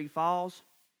wherever a tree falls,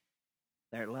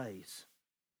 there it lays.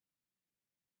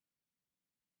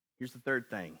 Here's the third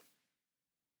thing.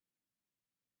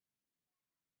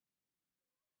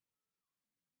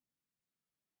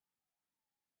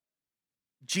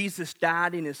 Jesus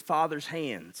died in His Father's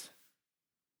hands.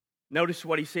 Notice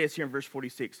what He says here in verse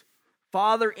 46.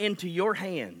 Father, into your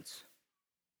hands.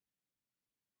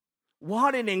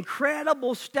 What an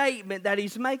incredible statement that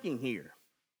He's making here.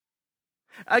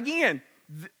 Again,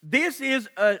 this is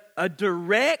a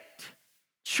direct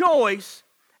choice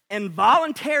and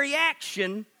voluntary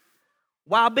action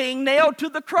while being nailed to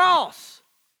the cross.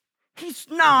 He's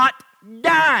not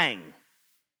dying.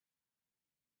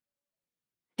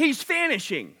 He's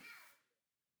finishing.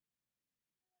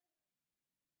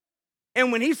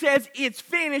 And when He says it's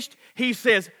finished, He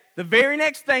says, the very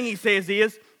next thing He says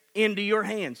is, into your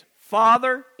hands.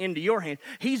 Father, into your hands.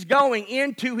 He's going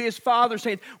into His Father's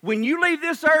hands. When you leave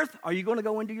this earth, are you going to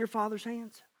go into your Father's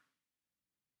hands?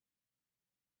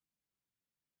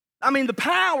 I mean, the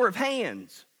power of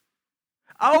hands.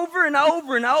 Over and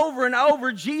over and over and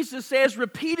over, Jesus says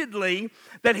repeatedly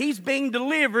that He's being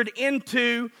delivered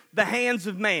into the hands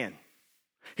of man.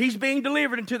 He's being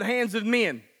delivered into the hands of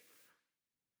men.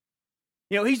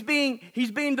 You know, He's being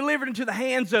delivered into the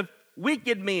hands of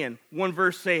wicked men, one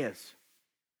verse says.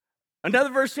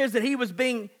 Another verse says that He was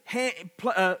being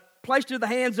placed into the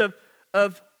hands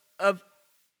of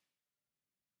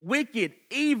wicked,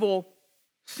 evil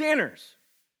sinners.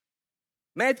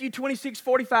 Matthew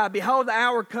 26:45, behold, the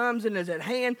hour comes and is at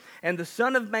hand, and the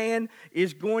Son of Man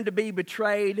is going to be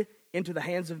betrayed into the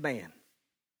hands of man,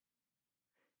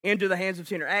 into the hands of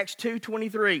sinner. Acts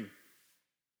 2:23,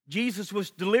 Jesus was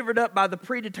delivered up by the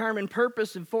predetermined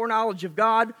purpose and foreknowledge of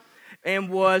God and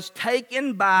was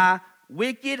taken by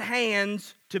wicked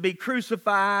hands to be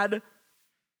crucified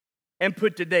and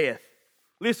put to death.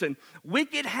 Listen,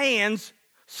 wicked hands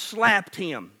slapped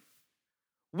Him.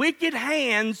 Wicked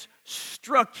hands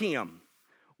struck Him.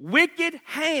 Wicked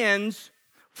hands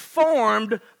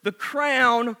formed the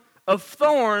crown of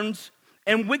thorns,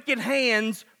 and wicked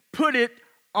hands put it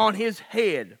on his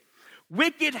head.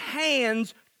 Wicked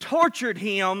hands tortured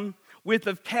him with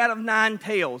a cat of nine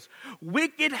tails.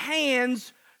 Wicked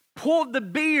hands pulled the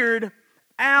beard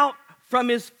out from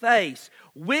his face.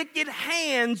 Wicked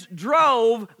hands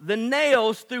drove the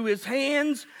nails through his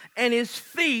hands and his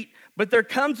feet. But there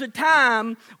comes a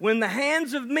time when the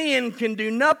hands of men can do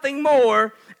nothing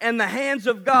more, and the hands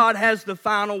of God has the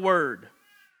final word.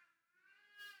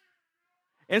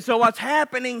 And so what's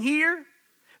happening here,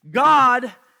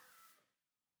 God,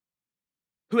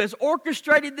 who has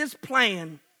orchestrated this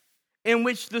plan in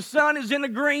which the Son is in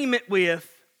agreement with,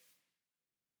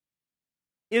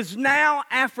 is now,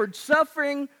 after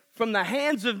suffering from the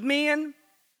hands of men,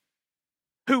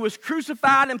 who was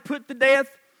crucified and put to death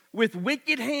with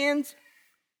wicked hands,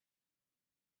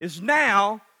 is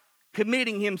now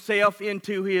committing himself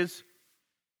into his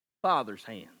Father's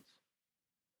hands.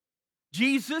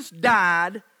 Jesus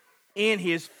died in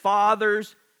his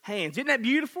Father's hands. Isn't that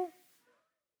beautiful?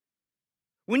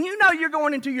 When you know you're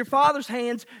going into your Father's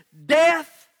hands,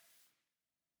 death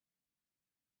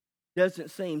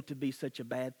doesn't seem to be such a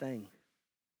bad thing.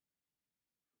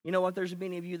 You know what? There's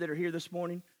many of you that are here this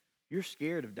morning, you're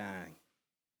scared of dying.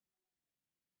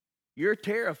 You're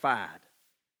terrified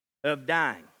of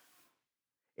dying.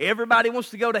 Everybody wants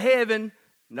to go to heaven.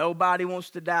 Nobody wants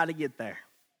to die to get there.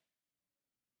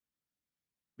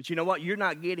 But you know what? You're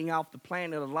not getting off the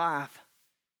planet of life.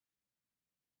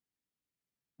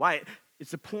 Why?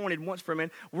 It's appointed once for a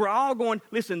minute. We're all going,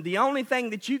 listen, the only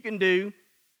thing that you can do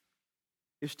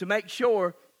is to make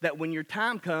sure that when your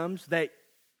time comes that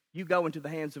you go into the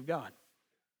hands of God.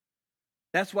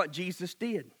 That's what Jesus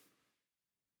did.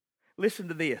 Listen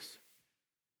to this.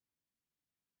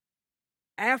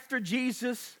 After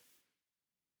Jesus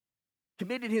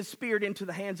committed his spirit into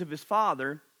the hands of his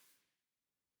Father,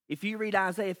 if you read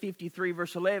Isaiah 53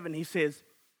 verse 11, he says,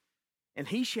 "And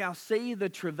he shall see the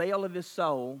travail of his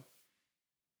soul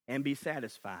and be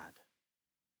satisfied."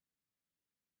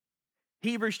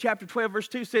 Hebrews chapter 12 verse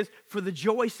 2 says, "For the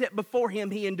joy set before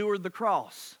him, he endured the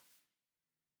cross."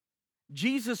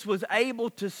 Jesus was able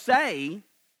to say,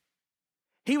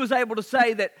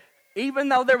 that even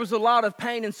though there was a lot of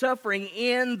pain and suffering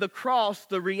in the cross,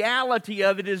 the reality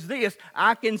of it is this: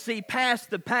 I can see past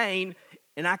the pain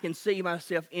and I can see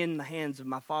myself in the hands of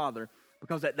my Father,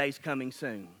 because that day's coming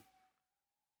soon.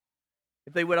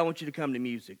 If they would, I want you to come to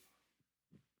music.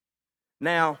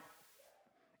 Now,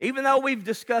 even though we've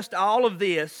discussed all of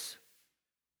this,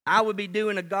 I would be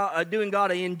doing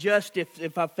God an injustice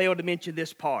if I failed to mention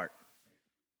this part.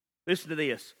 Listen to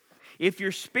this. If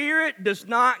your spirit does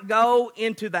not go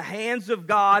into the hands of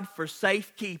God for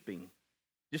safekeeping,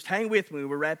 just hang with me,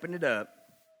 we're wrapping it up.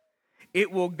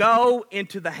 It will go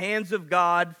into the hands of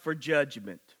God for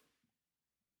judgment.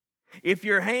 If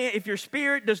your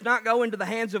spirit does not go into the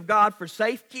hands of God for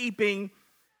safekeeping,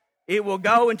 it will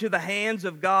go into the hands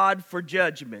of God for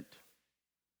judgment.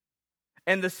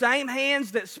 And the same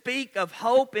hands that speak of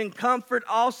hope and comfort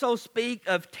also speak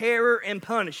of terror and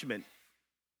punishment.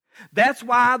 That's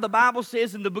why the Bible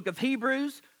says in the book of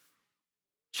Hebrews,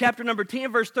 chapter number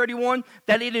 10, verse 31,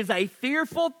 that it is a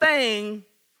fearful thing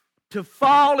to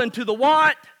fall into the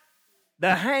what?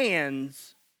 The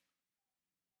hands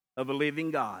of a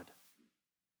living God.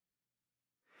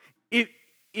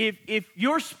 If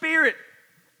your spirit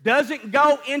doesn't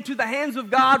go into the hands of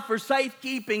God for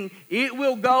safekeeping, it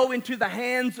will go into the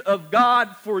hands of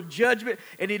God for judgment.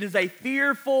 And it is a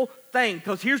fearful thing.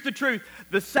 Because here's the truth.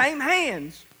 The same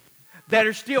hands that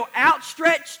are still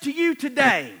outstretched to you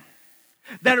today,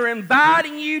 that are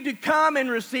inviting you to come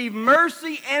and receive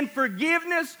mercy and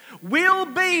forgiveness, will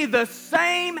be the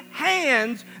same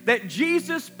hands that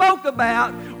Jesus spoke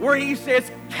about, where he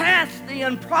says, "Cast the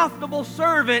unprofitable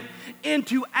servant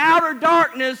into outer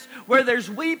darkness, where there's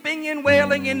weeping and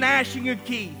wailing and gnashing of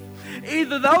teeth."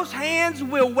 Either those hands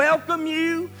will welcome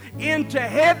you into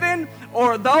heaven,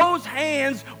 or those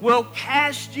hands will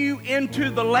cast you into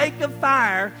the lake of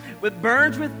fire that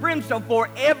burns with brimstone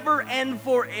forever and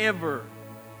forever.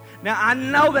 Now, I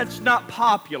know that's not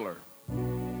popular.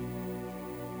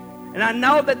 And I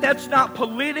know that that's not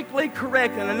politically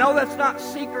correct. And I know that's not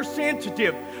seeker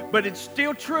sensitive. But it's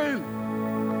still true.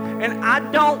 And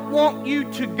I don't want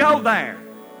you to go there.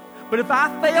 But if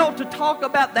I fail to talk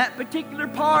about that particular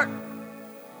part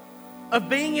of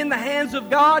being in the hands of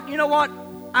God, you know what?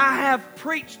 I have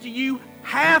preached to you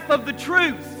half of the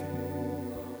truth.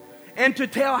 And to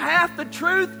tell half the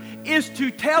truth is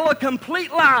to tell a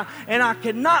complete lie. And I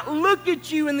cannot look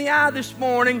at you in the eye this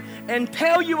morning and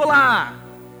tell you a lie.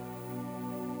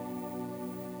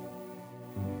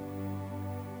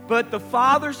 But the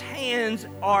Father's hands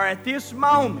are at this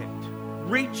moment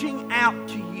reaching out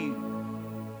to you.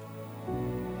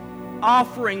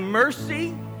 offering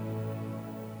mercy,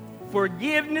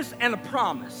 forgiveness, and a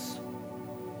promise.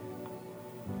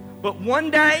 But one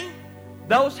day,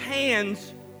 those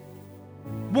hands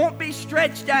won't be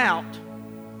stretched out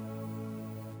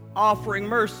offering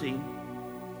mercy.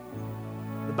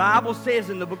 The Bible says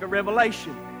in the book of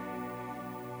Revelation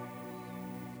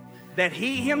that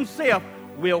He Himself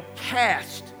will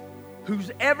cast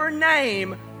whosever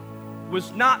name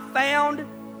was not found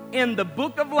in the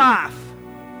book of life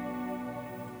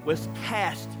was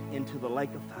cast into the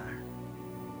lake of fire.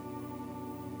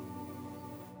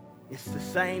 It's the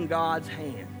same God's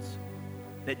hands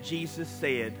that Jesus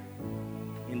said,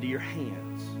 into your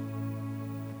hands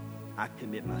I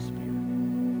commit my spirit.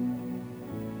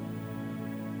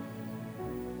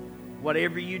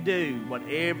 Whatever you do,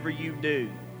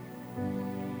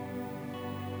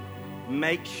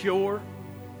 make sure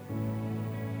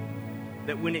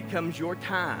that when it comes your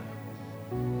time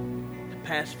to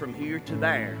pass from here to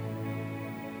there,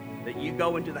 that you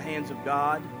go into the hands of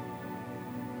God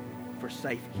for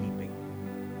safekeeping.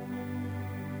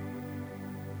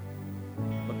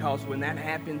 Because when that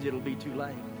happens, it'll be too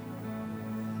late.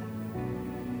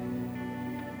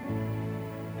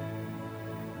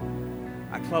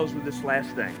 I close with this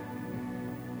last thing.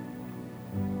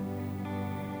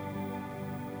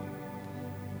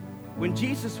 When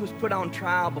Jesus was put on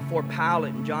trial before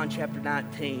Pilate in John chapter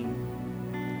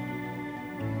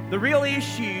 19, the real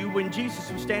issue when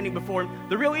Jesus was standing before him,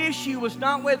 the real issue was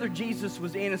not whether Jesus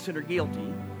was innocent or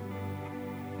guilty.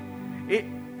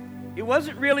 It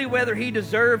wasn't really whether he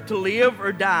deserved to live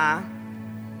or die.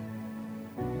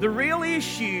 The real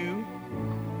issue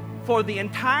for the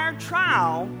entire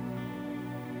trial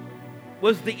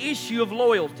was the issue of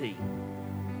loyalty.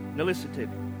 Now listen to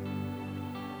me.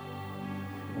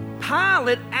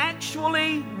 Pilate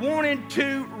actually wanted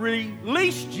to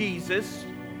release Jesus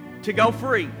to go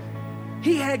free.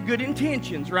 He had good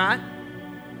intentions, right?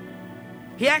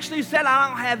 He actually said, I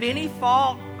don't have any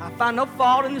fault. I find no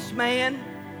fault in this man.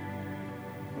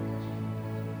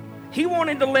 He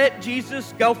wanted to let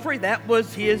Jesus go free. That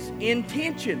was his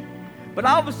intention. But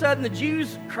all of a sudden the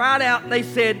Jews cried out and they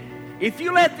said, if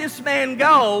you let this man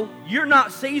go, you're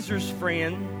not Caesar's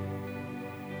friend.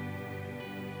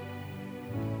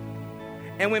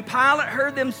 And when Pilate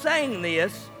heard them saying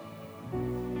this,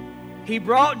 he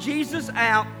brought Jesus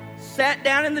out, sat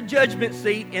down in the judgment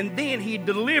seat, and then he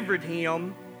delivered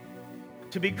him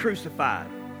to be crucified.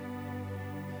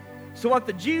 So what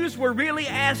the Jews were really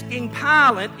asking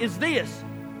Pilate is this: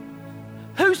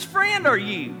 whose friend are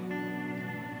you?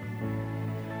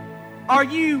 Are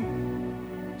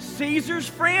you Caesar's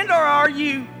friend or are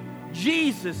you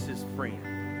Jesus'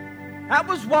 friend? That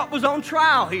was what was on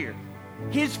trial here.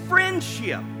 His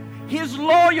friendship, his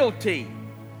loyalty.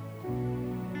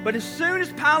 But as soon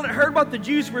as Pilate heard what the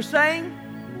Jews were saying,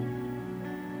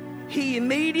 he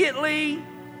immediately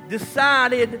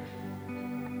decided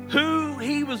who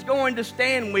he was going to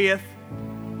stand with.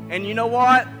 And you know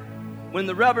what? When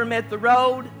the rubber met the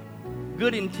road,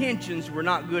 good intentions were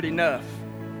not good enough.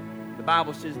 The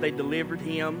Bible says they delivered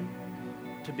him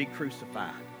to be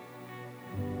crucified.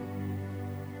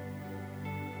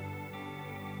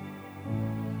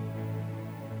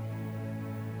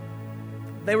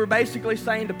 They were basically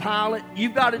saying to Pilate,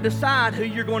 you've got to decide who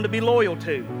you're going to be loyal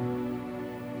to.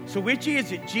 So which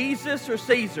is it, Jesus or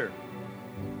Caesar?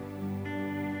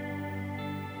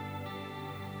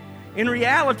 In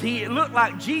reality, it looked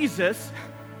like Jesus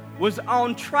was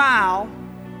on trial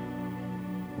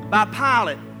by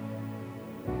Pilate.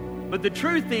 But the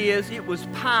truth is, it was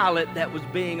Pilate that was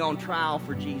being on trial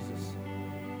for Jesus.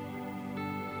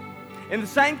 And the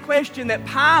same question that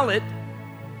Pilate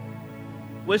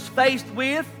was faced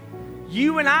with,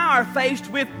 you and I are faced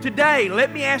with today.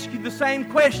 Let me ask you the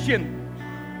same question.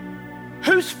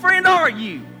 Whose friend are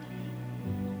you?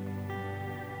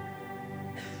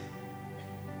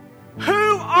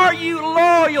 Who are you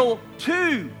loyal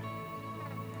to?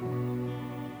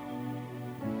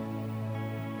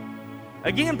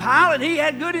 Again, Pilate, he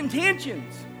had good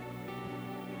intentions.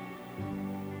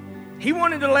 He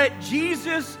wanted to let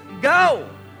Jesus go.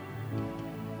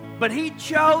 But he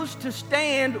chose to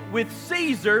stand with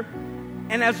Caesar,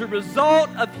 and as a result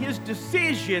of his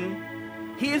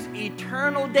decision, his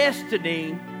eternal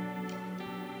destiny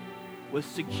was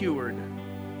secured.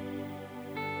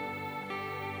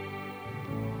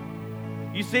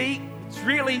 You see, it's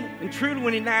really and truly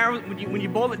when you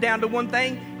boil it down to one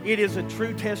thing, it is a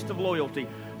true test of loyalty.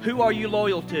 Who are you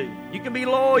loyal to? You can be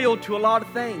loyal to a lot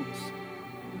of things.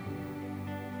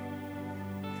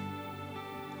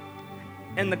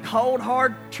 And the cold,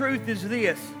 hard truth is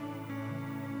this.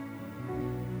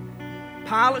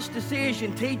 Pilate's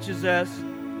decision teaches us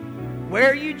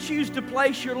where you choose to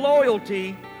place your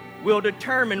loyalty will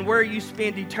determine where you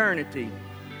spend eternity.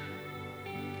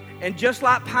 And just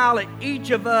like Pilate,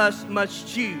 each of us must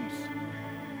choose.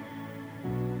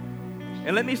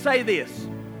 And let me say this.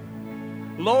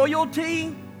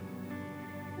 Loyalty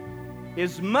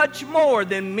is much more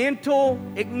than mental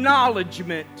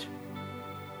acknowledgement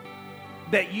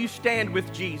that you stand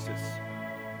with Jesus.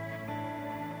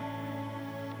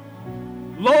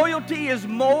 Loyalty is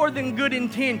more than good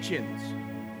intentions.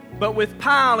 But with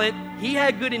Pilate, he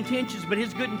had good intentions, but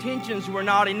his good intentions were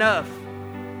not enough.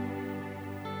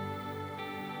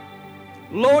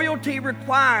 Loyalty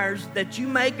requires that you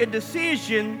make a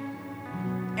decision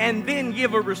and then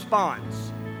give a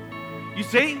response. You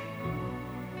see,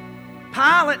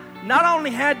 Pilate not only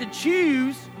had to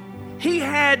choose, he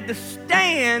had to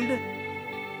stand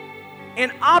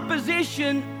in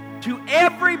opposition to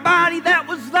everybody that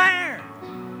was there.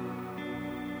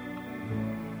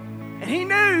 And he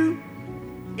knew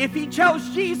if he chose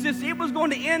Jesus, it was going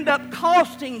to end up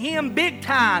costing him big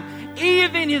time,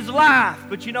 even his life.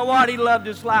 But you know what? He loved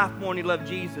his life more than he loved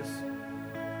Jesus.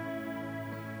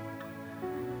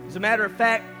 As a matter of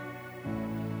fact,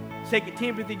 2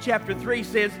 Timothy chapter 3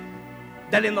 says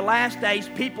that in the last days,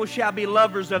 people shall be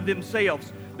lovers of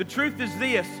themselves. The truth is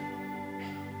this.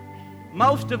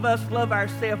 Most of us love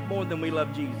ourselves more than we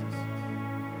love Jesus.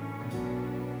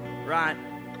 Right?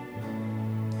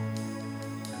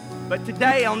 But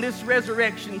today, on this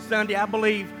Resurrection Sunday, I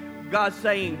believe God's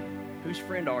saying, whose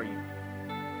friend are you?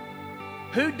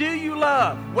 Who do you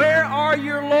love? Where are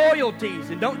your loyalties?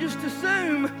 And don't just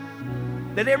assume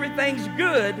that everything's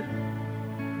good,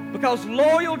 because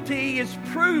loyalty is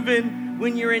proven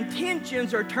when your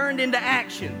intentions are turned into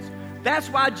actions. That's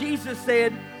why Jesus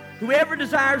said, whoever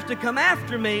desires to come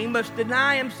after me must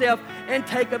deny himself and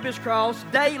take up his cross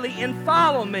daily and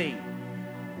follow me.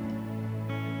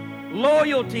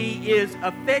 Loyalty is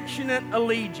affectionate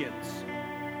allegiance.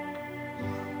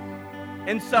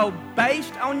 And so,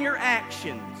 based on your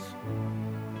actions,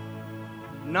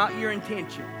 not your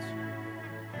intentions,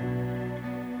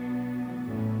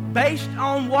 based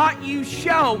on what you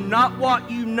show, not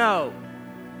what you know,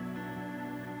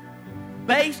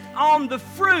 based on the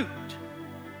fruit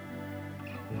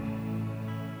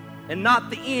and not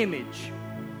the image,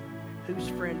 whose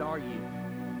friend are you?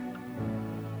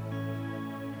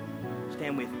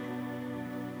 Stand with me.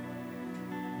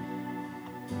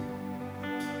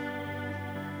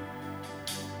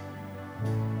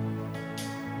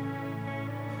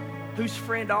 Whose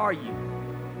friend are you?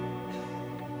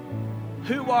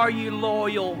 Who are you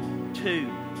loyal to?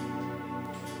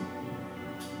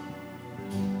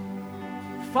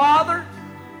 Father,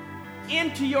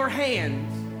 into your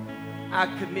hands I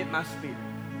commit my spirit.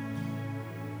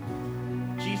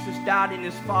 Jesus died in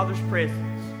his Father's presence.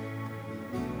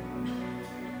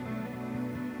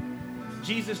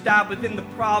 Jesus died within the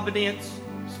providence,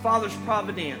 his Father's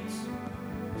providence.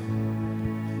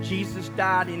 Jesus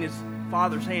died in his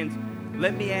Father's hands.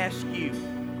 Let me ask you,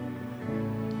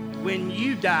 when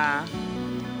you die,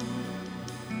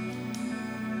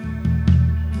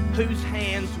 whose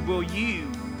hands will you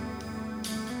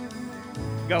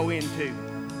go into?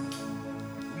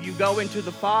 Will you go into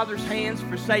the Father's hands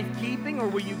for safekeeping, or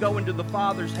will you go into the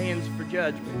Father's hands for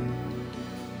judgment?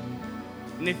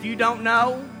 And if you don't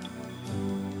know,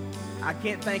 I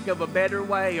can't think of a better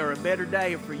way or a better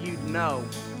day for you to know,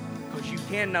 because you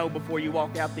can know before you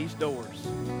walk out these doors.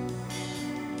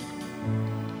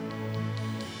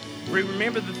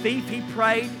 Remember the thief, he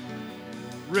prayed,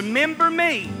 remember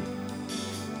me.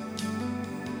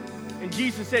 And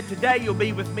Jesus said, today you'll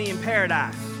be with me in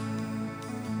paradise.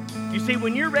 You see,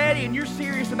 when you're ready and you're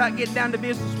serious about getting down to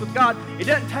business with God, it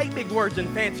doesn't take big words and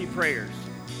fancy prayers.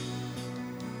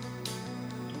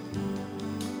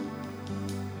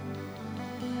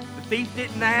 The thief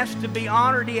didn't ask to be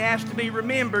honored, he asked to be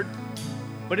remembered.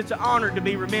 But it's an honor to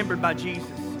be remembered by Jesus.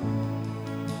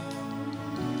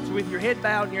 So with your head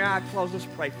bowed and your eye closed, let's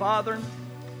pray. Father,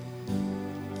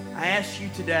 I ask you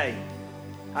today,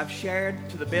 I've shared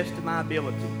to the best of my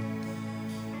ability.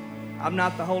 I'm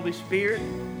not the Holy Spirit,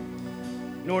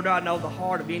 nor do I know the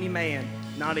heart of any man,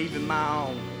 not even my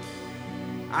own.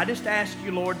 I just ask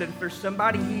you, Lord, that if there's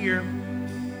somebody here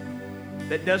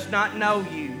that does not know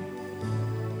you,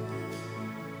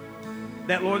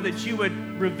 that, Lord, that you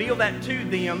would reveal that to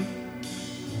them,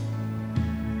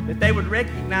 that they would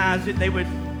recognize it, they would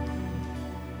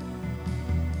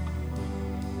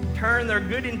turn their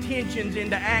good intentions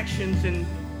into actions and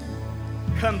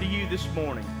come to you this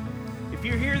morning. If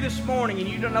you're here this morning and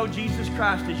you don't know Jesus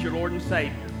Christ as your Lord and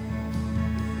Savior,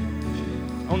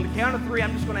 I On the count of 3,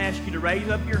 I'm just going to ask you to raise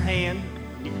up your hand.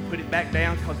 You can put it back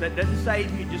down because that doesn't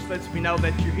save you. It just lets me know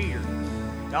that you're here.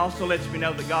 It also lets me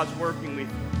know that God's working with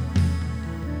you.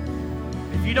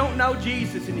 If you don't know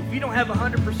Jesus and if you don't have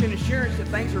 100% assurance that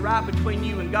things are right between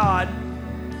you and God,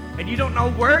 and you don't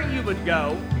know where you would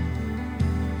go,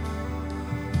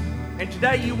 and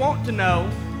today you want to know,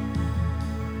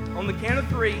 on the count of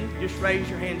 3, just raise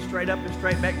your hand straight up and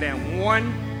straight back down.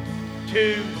 1,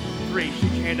 2, 3.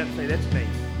 Shoot your hand up and say, that's me.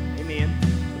 Amen.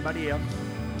 Somebody else.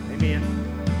 Amen.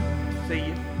 See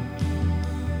you.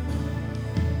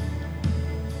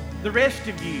 The rest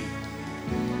of you.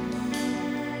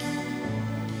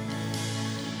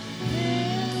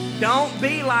 Don't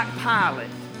be like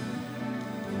Pilate.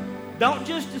 Don't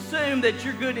just assume that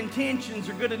your good intentions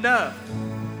are good enough.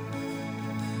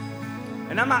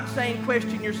 And I'm not saying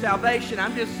question your salvation.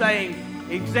 I'm just saying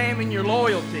examine your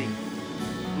loyalty.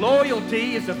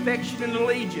 Loyalty is affection and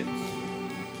allegiance.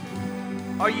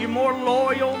 Are you more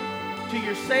loyal to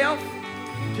yourself,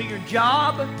 to your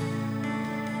job,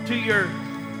 to your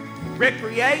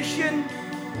recreation,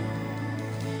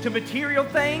 to material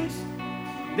things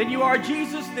than you are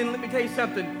Jesus? Then let me tell you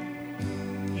something.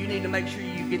 You need to make sure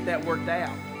you get that worked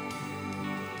out.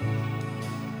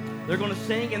 They're going to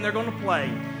sing and they're going to play.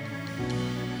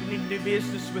 You need to do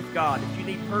business with God. If you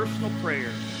need personal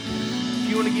prayer, if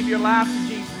you want to give your life to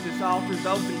Jesus, this altar is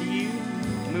open to you.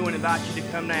 And we want to invite you to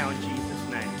come now in Jesus'